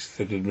case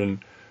that had been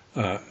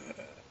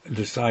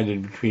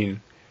decided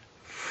between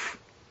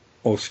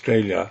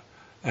Australia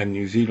and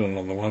New Zealand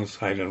on the one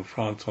side and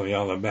France on the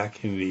other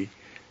back in the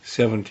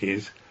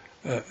 70s,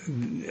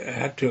 we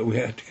had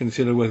to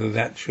consider whether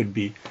that should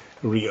be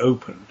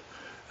reopened.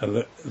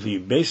 And the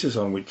basis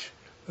on which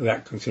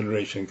that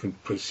consideration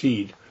could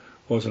proceed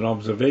was an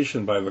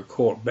observation by the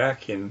court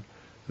back in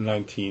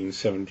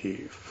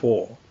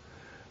 1974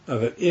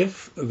 that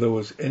if there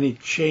was any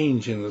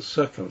change in the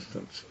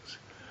circumstances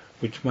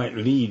which might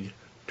lead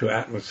to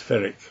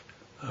atmospheric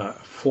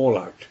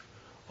fallout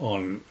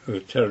on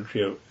the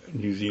territory of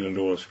New Zealand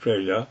or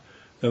Australia,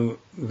 then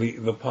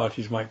the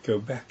parties might go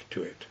back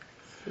to it.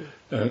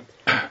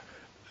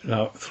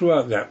 Now,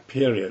 throughout that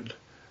period,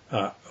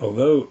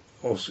 although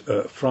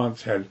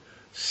France had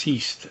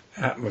ceased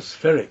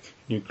atmospheric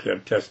nuclear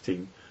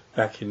testing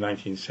back in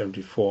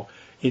 1974,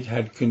 it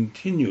had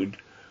continued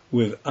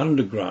with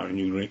underground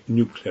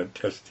nuclear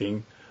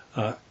testing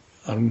at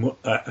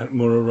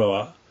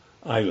Mururoa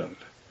Island.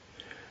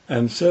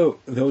 And so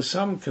there was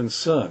some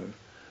concern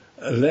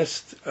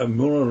lest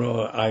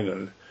Mururoa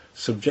Island,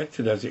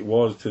 subjected as it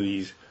was to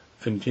these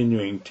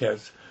continuing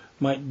tests,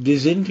 might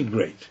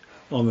disintegrate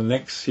on the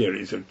next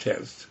series of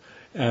tests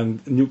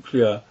and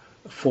nuclear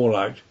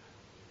fallout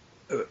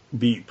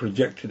be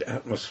projected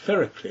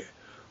atmospherically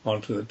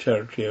onto the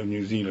territory of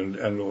New Zealand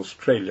and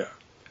Australia.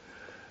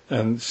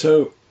 And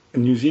so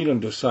New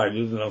Zealand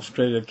decided, and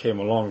Australia came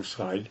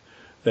alongside,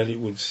 that it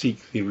would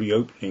seek the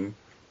reopening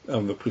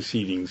of the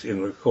proceedings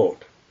in the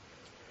court.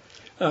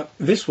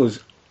 This was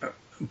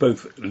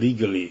both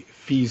legally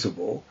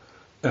feasible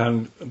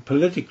and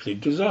politically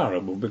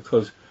desirable,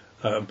 because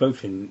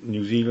both in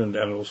New Zealand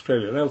and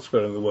Australia and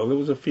elsewhere in the world there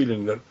was a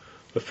feeling that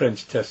the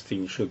French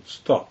testing should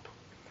stop.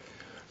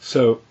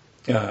 So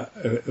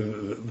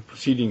the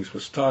proceedings were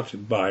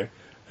started by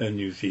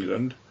New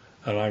Zealand,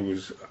 and I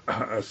was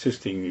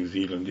assisting New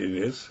Zealand in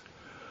this.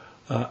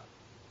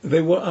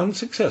 They were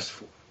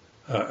unsuccessful.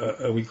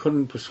 We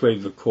couldn't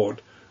persuade the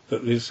court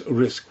that this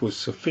risk was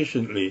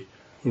sufficiently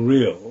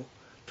real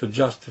to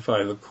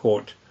justify the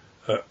court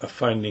a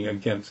finding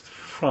against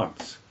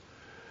France.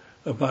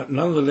 But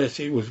nonetheless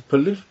it was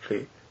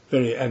politically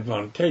very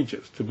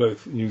advantageous to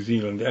both New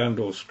Zealand and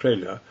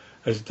Australia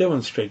as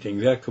demonstrating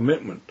their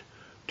commitment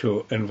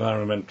to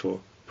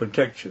environmental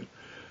protection.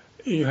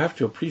 You have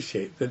to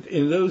appreciate that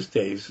in those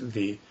days,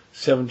 the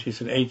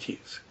 70s and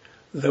 80s,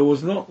 there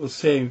was not the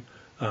same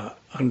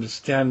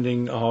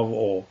understanding of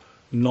or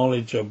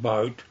knowledge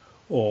about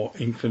or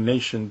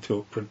inclination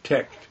to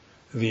protect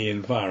the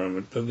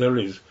environment that there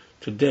is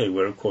today,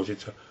 where of course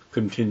it's a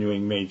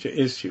continuing major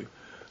issue.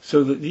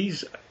 So that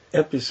these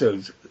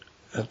episodes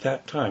at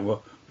that time were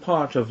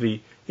part of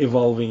the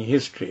evolving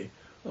history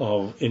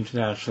of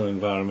international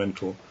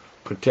environmental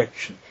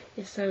protection.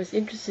 Yes, I was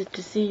interested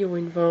to see your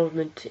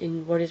involvement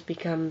in what has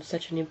become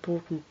such an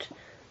important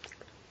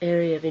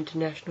area of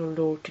international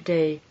law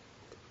today.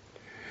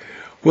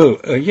 Well,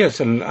 yes,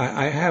 and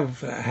I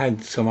have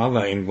had some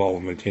other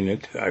involvement in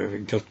it.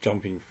 Just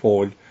jumping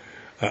forward,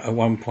 at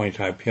one point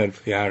I appeared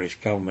for the Irish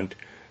government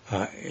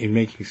in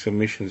making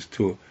submissions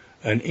to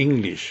an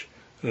English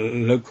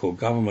local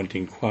government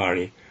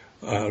inquiry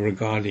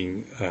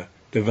regarding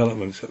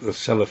developments at the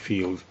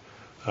Sellafield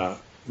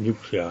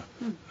nuclear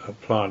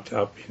plant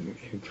up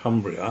in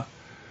Cumbria,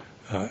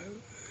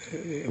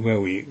 where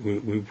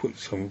we put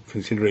some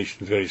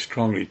considerations very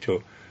strongly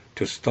to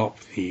stop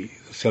the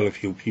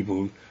Sellafield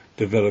people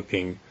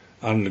developing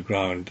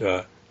underground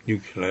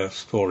nuclear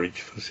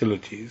storage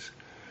facilities.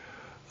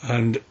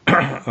 And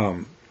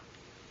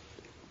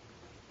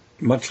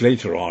much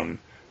later on,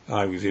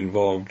 I was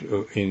involved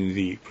in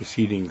the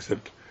proceedings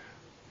that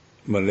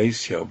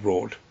Malaysia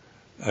brought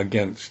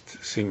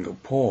against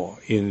Singapore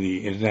in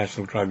the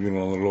International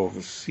Tribunal on the Law of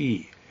the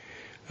Sea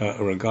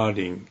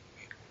regarding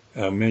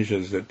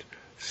measures that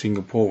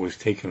Singapore was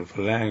taken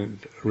for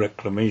land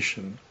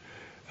reclamation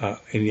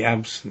in the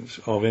absence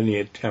of any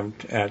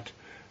attempt at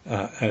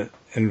an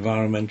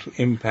environmental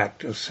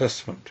impact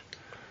assessment.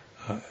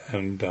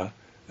 There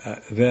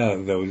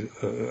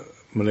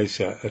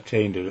Malaysia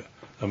attained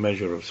a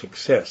measure of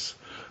success.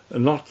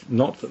 Not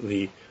that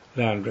the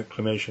land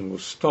reclamation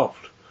was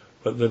stopped,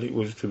 but that it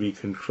was to be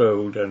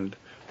controlled and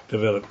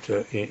developed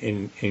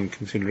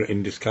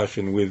in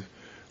discussion with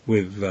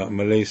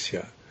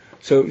Malaysia.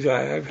 So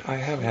I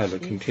have had a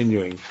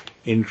continuing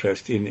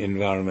interest in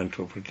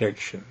environmental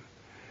protection.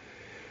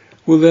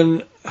 Well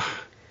then,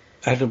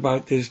 at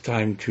about this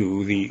time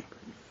too, the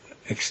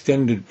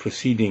extended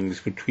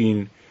proceedings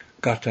between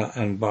Qatar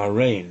and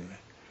Bahrain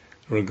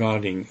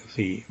regarding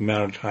the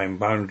maritime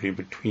boundary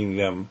between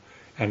them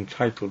and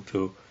title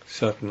to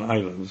certain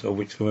islands, of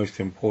which the most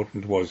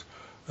important was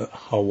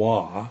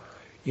Hawa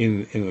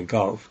in the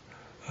Gulf,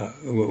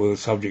 were the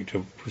subject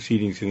of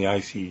proceedings in the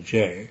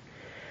ICJ.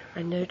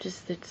 I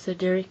noticed that Sir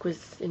Derek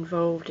was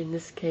involved in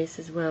this case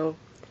as well.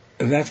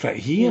 That's right.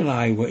 He and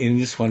I were in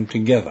this one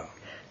together.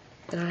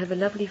 And I have a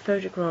lovely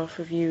photograph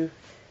of you,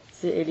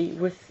 Sir Eli,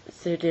 with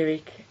Sir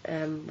Derek,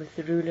 with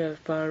the ruler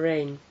of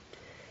Bahrain.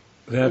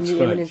 That's in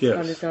the right, Eminent yes.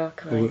 Scholars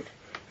Archive.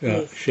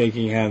 Yes.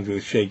 Shaking hands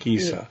with Sheikh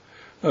Isa.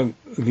 The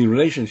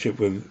relationship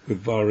with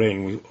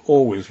Bahrain was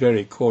always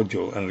very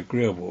cordial and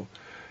agreeable,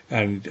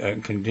 and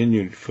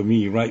continued for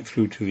me right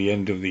through to the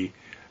end of the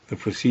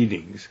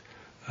proceedings.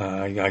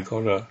 I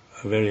got a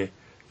very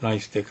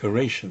nice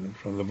decoration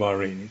from the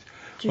Bahrainis.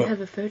 Do you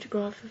have a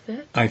photograph of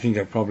that? I think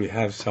I probably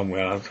have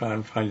somewhere. I'll try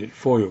and find it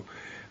for you.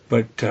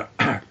 But the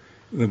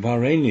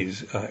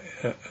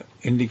Bahrainis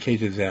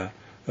indicated their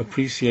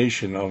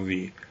appreciation of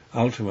the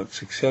ultimate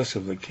success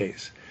of the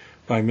case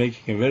by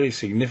making a very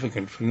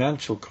significant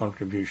financial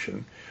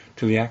contribution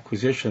to the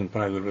acquisition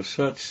by the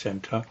research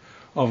centre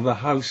of the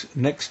house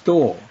next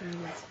door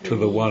that's to the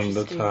very one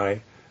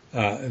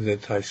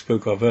that I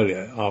spoke of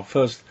earlier. Our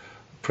first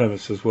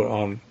premises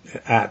were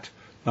at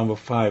number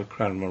 5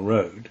 Cranmer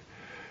Road,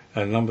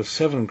 and number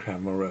 7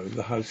 Cranmer Road,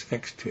 the house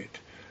next to it,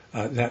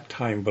 at that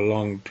time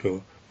belonged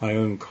to my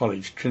own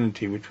college,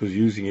 Trinity, which was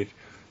using it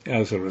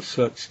as a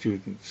research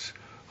students'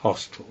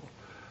 hostel.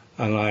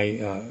 And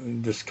I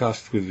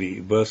discussed with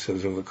the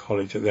bursars of the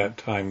college at that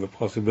time the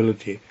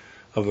possibility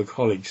of the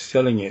college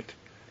selling it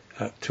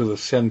to the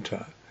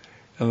centre,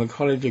 and the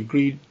college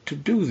agreed to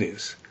do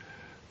this.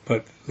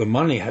 But the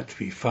money had to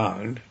be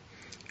found,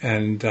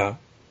 and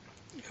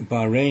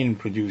Bahrain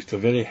produced a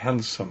very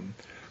handsome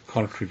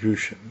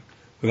contribution,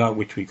 without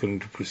which we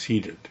couldn't have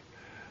proceeded.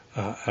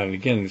 And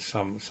again,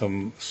 some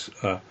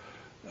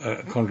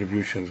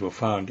contributions were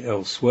found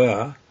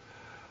elsewhere.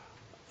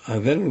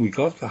 And then we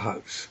got the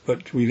house,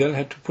 but we then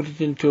had to put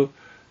it into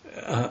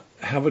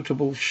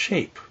habitable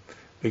shape,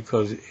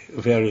 because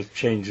various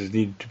changes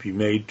needed to be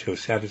made to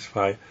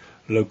satisfy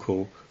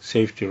local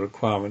safety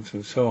requirements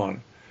and so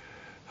on.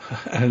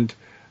 And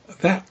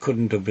that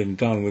couldn't have been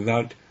done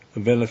without the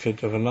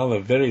benefit of another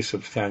very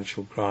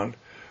substantial grant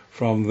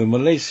from the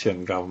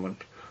Malaysian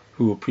government,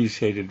 who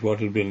appreciated what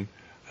had been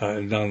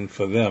done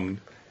for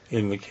them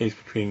in the case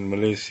between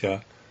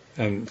Malaysia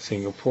and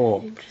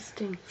Singapore.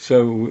 Interesting.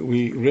 So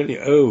we really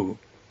owe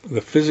the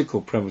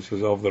physical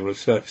premises of the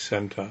research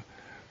centre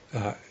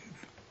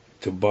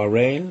to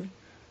Bahrain,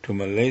 to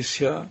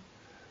Malaysia,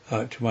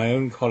 to my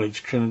own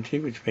college, Trinity,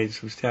 which made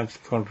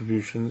substantial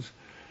contributions,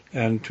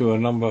 and to a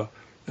number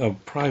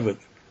of private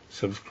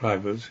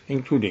subscribers,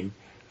 including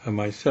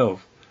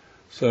myself.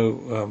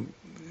 So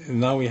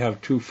now we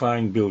have 2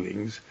 fine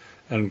buildings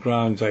and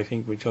grounds, I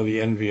think, which are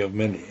the envy of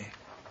many.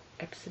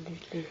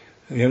 Absolutely.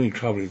 The only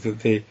trouble is that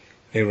they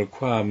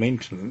require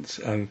maintenance,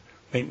 and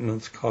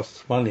maintenance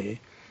costs money,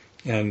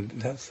 and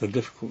that's the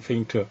difficult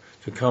thing to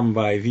come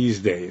by these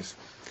days.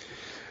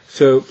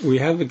 So we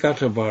have the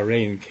Qatar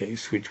Bahrain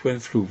case, which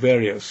went through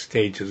various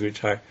stages,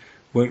 which I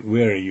won't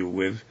weary you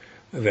with.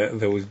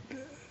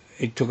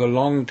 It took a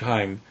long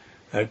time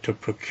to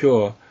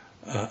procure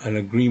an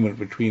agreement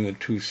between the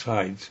two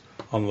sides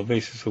on the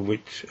basis of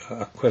which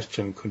a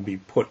question could be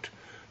put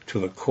to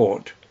the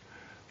court.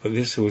 But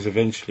this was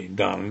eventually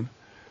done,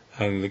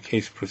 and the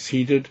case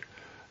proceeded,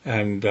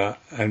 and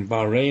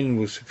Bahrain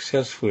was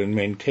successful in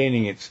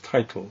maintaining its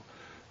title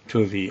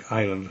to the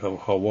island of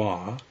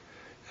Hawa,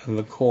 and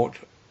the court,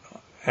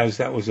 as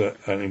that was an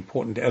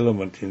important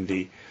element in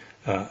the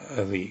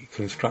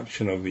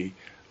construction of the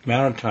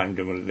maritime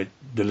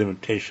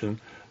delimitation,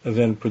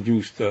 then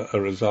produced a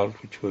result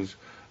which was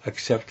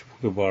acceptable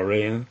to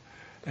Bahrain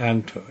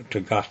and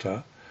to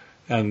Qatar,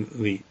 and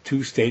the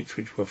 2 states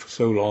which were for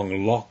so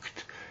long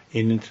locked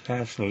in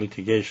international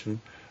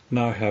litigation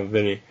now have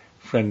very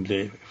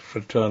friendly,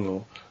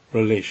 fraternal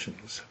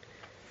relations.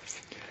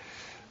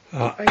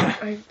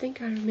 I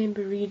think I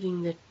remember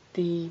reading that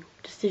the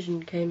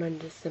decision came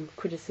under some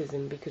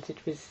criticism because it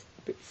was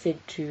said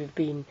to have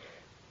been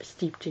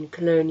steeped in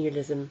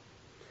colonialism.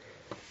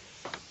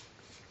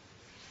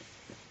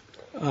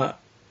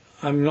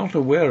 I'm not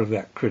aware of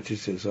that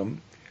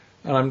criticism,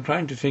 and I'm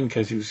trying to think,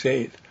 as you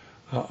say it,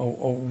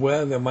 of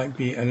where there might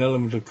be an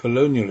element of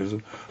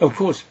colonialism. Of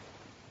course,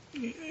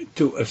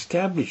 to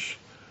establish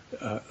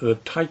the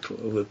title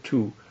of the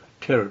 2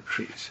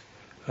 territories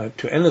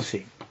to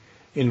anything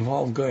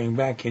involved going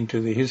back into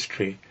the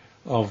history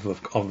of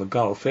the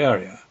Gulf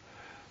area,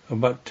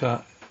 but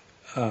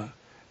and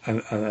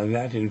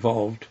that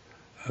involved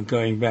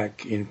going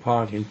back in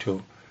part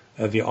into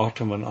the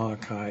Ottoman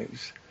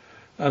archives.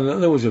 And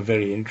there was a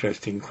very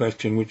interesting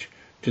question which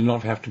did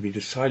not have to be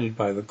decided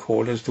by the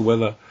court as to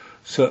whether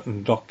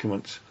certain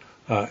documents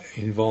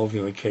involved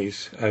in the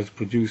case, as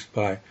produced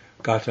by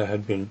Qatar,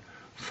 had been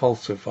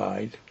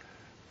falsified,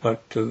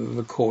 but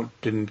the court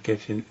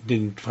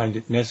didn't find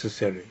it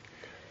necessary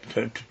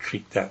to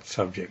treat that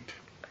subject.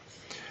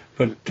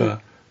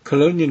 But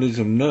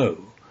colonialism, no.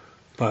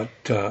 But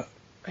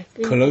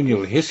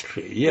colonial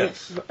history,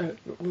 yes.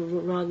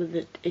 Rather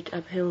that it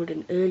upheld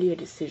an earlier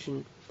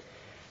decision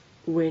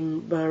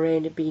when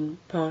Bahrain had been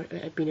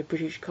a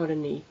British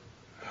colony.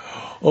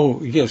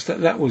 Oh, yes,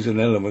 that was an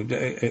element.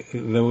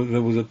 There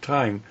was a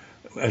time,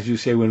 as you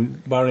say,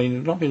 when Bahrain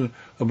had not been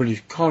a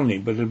British colony,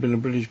 but had been a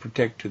British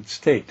protected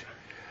state.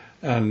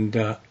 And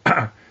an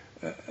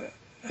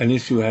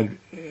issue had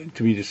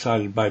to be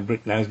decided by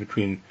Britain, as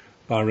between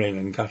Bahrain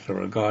and Qatar,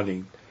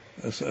 regarding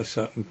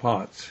certain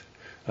parts.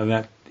 And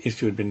that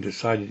issue had been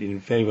decided in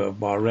favour of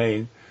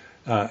Bahrain,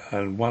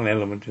 and one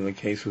element in the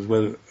case was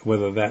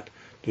whether that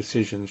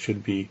decision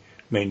should be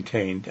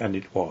maintained, and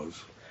it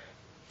was.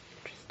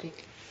 Interesting.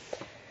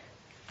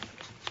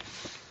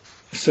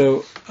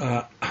 So,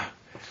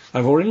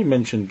 I've already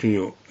mentioned to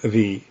you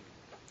the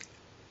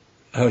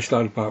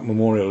Lauterpacht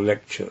Memorial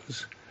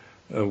Lectures,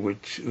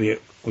 which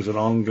was an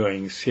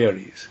ongoing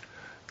series.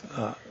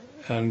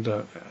 And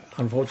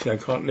unfortunately I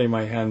can't lay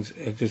my hands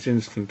at this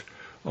instant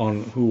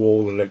on who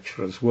all the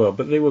lecturers were,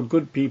 but they were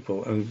good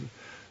people and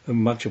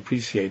much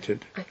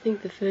appreciated. I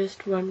think the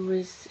first one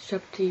was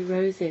Shakti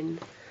Rosen.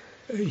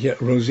 Yeah,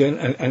 Roseanne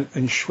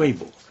and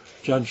Schwebel.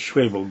 Judge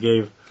Schwebel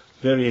gave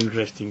very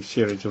interesting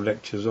series of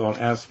lectures on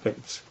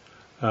aspects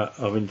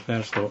of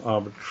international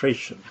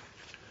arbitration,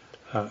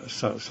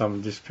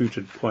 some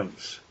disputed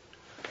points.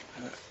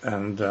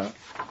 Yes,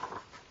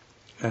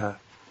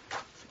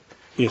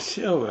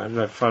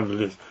 I found the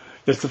list.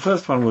 Yes, the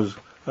first one was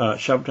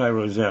Shabtai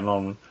Roseanne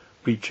on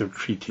breach of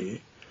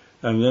treaty,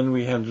 and then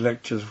we had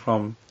lectures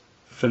from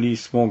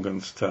Felice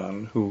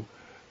Morgenstern, who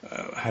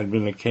had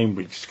been a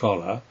Cambridge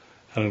scholar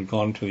and had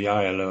gone to the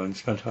ILO and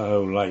spent her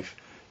whole life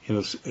in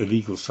the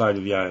legal side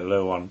of the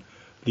ILO on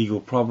legal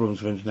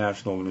problems of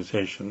international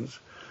organizations.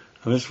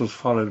 And this was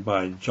followed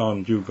by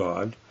John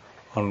Dugard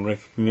on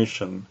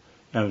recognition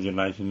and the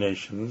United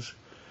Nations.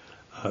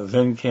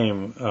 Then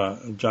came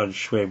Judge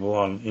Schwebel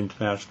on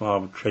international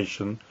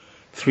arbitration,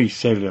 3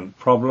 salient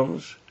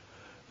problems.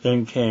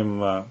 Then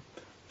came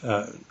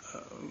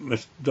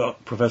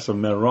Professor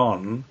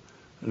Meron,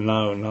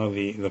 now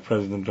the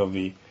president of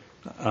the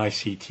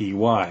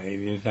ICTY,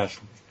 the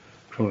International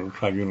Criminal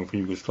Tribunal for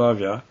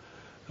Yugoslavia,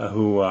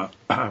 who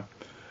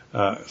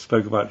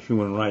spoke about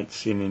human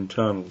rights in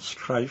internal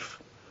strife.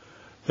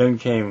 Then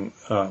came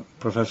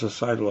Professor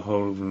Seidel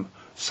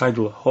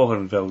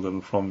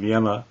Hohenfelden from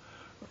Vienna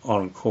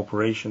on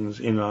corporations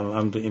in and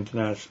under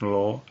international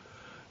law.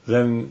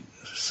 Then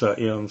Sir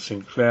Ian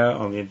Sinclair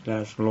on the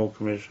International Law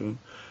Commission,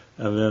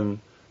 and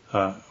then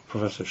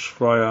Professor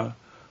Schroyer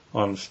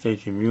on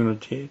state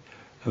immunity,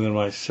 and then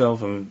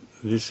myself, and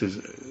this is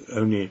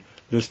only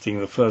listing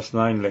the first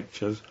 9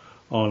 lectures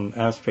on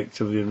aspects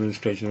of the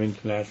administration of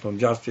international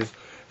justice,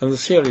 and the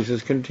series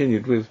has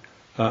continued with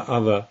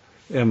other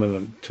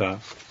eminent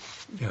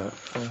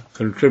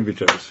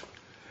contributors.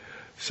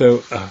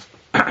 So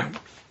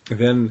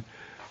then,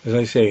 as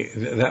I say,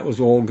 that was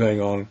all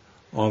going on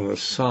the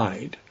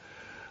side,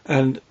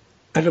 and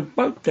at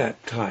about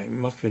that time,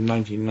 must have been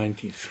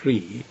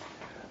 1993,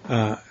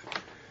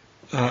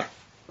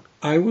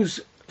 I was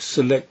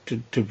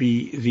selected to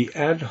be the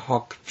ad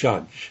hoc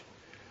judge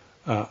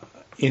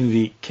in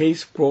the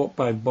case brought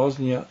by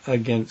Bosnia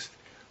against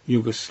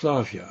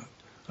Yugoslavia,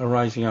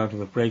 arising out of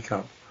the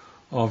breakup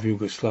of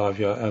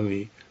Yugoslavia and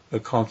the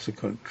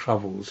consequent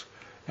troubles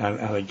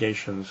and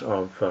allegations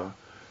of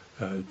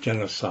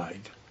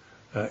genocide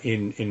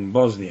in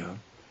Bosnia.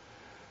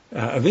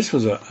 This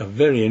was a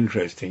very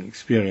interesting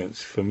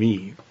experience for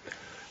me.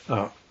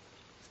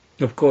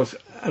 Of course,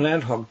 an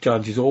ad hoc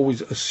judge is always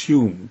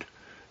assumed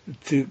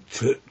to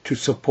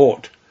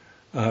support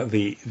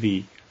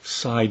the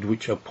side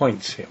which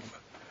appoints him.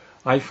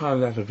 I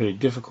found that a very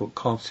difficult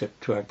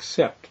concept to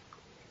accept.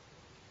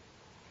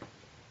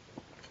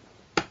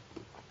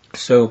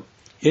 So,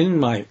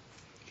 in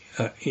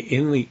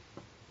the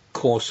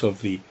course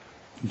of the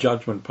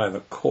judgment by the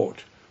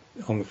court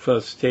on the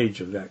first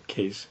stage of that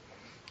case,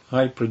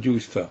 I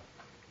produced a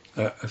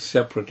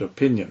separate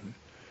opinion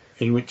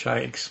in which I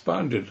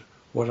expounded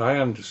what I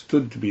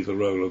understood to be the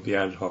role of the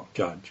ad hoc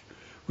judge,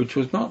 which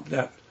was not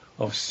that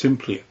of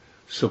simply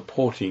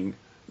supporting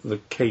the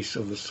case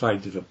of the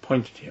side that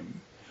appointed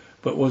him,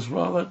 but was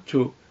rather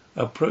to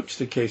approach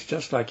the case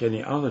just like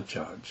any other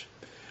judge,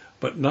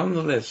 but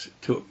nonetheless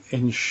to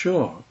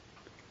ensure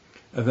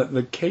that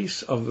the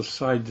case of the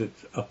side that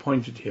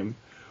appointed him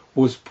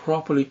was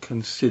properly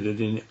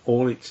considered in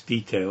all its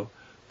detail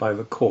by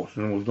the court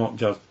and was not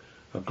just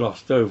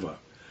glossed over.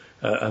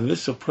 And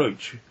this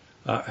approach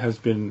has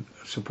been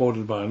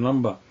supported by a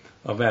number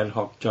of ad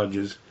hoc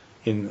judges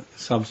in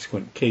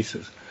subsequent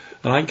cases.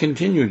 And I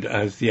continued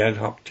as the ad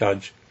hoc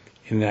judge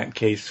in that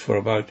case for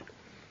about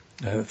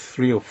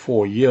 3 or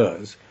 4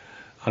 years,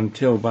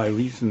 until by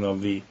reason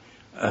of the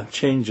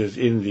changes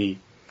in the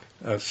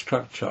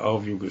structure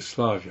of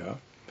Yugoslavia,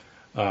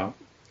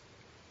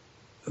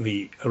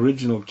 the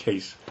original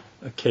case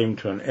came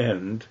to an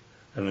end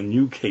and a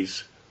new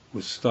case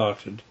was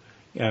started,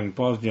 and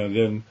Bosnia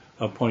then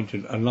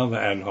appointed another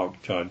ad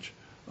hoc judge,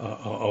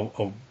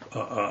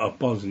 a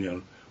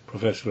Bosnian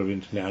professor of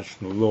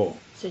international law.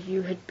 So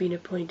you had been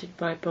appointed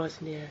by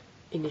Bosnia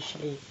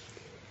initially?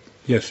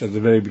 Yes, at the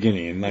very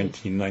beginning in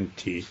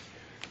 1990.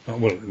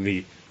 Well,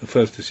 the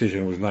first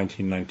decision was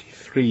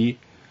 1993,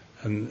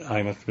 and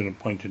I must have been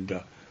appointed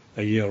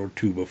a year or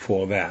 2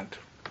 before that.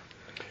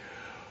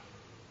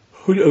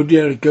 Oh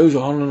dear, it goes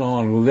on and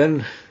on. Well,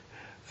 then,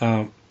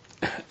 at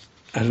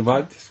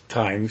about this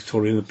time,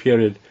 sort of in the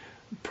period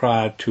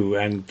prior to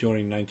and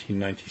during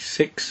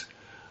 1996,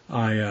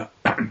 I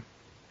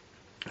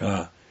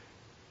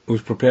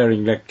was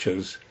preparing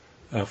lectures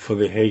for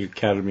the Hague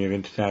Academy of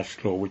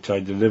International Law, which I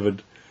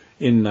delivered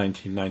in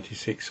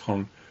 1996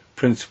 on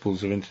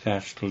principles of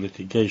international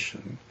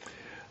litigation.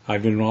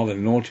 I've been rather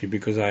naughty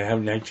because I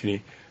haven't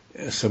actually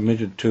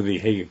submitted to the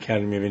Hague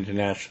Academy of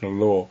International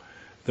Law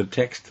the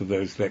text of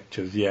those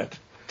lectures yet.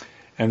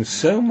 And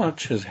so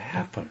much has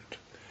happened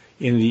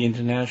in the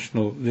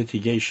international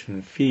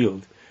litigation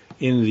field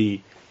in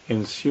the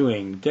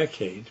ensuing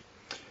decade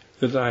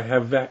that I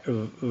have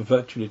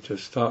virtually to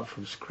start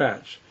from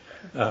scratch,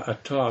 a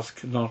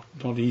task not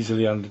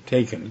easily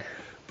undertaken,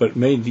 but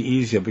made the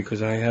easier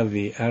because I have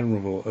the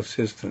admirable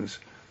assistance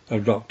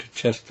of Dr.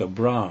 Chester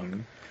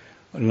Brown,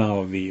 now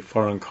of the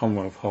Foreign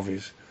Commonwealth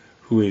Office,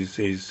 who is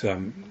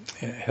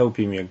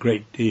helping me a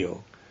great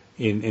deal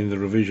in the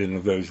revision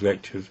of those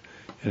lectures.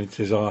 And it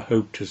is our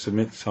hope to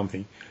submit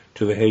something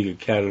to the Hague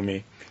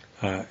Academy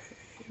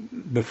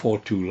before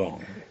too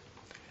long.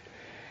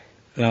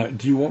 Now,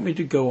 do you want me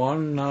to go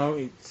on now?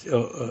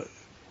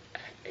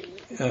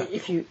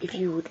 If you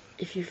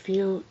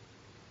feel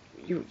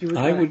you would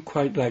I would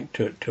quite like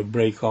to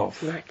break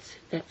off right,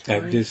 that's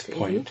fine, at this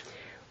point.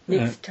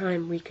 Next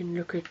time we can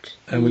look at...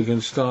 And we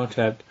can start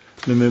at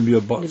Namibia,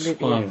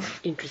 Botswana. Namibia,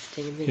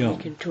 interesting, and then we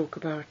can talk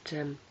about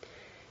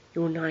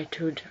your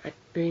knighthood. I'd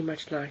very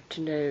much like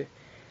to know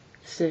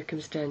the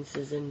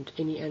circumstances and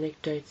any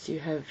anecdotes you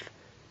have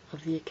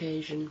of the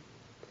occasion.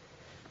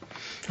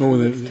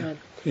 Next time.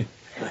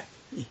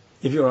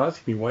 If you're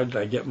asking me why did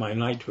I get my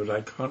knighthood,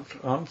 I can't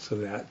answer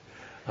that.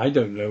 I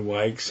don't know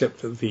why,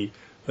 except that the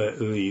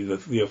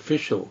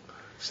official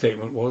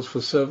statement was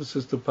for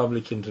services to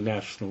public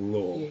international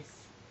law. Yes.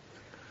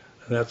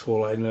 That's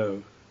all I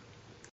know.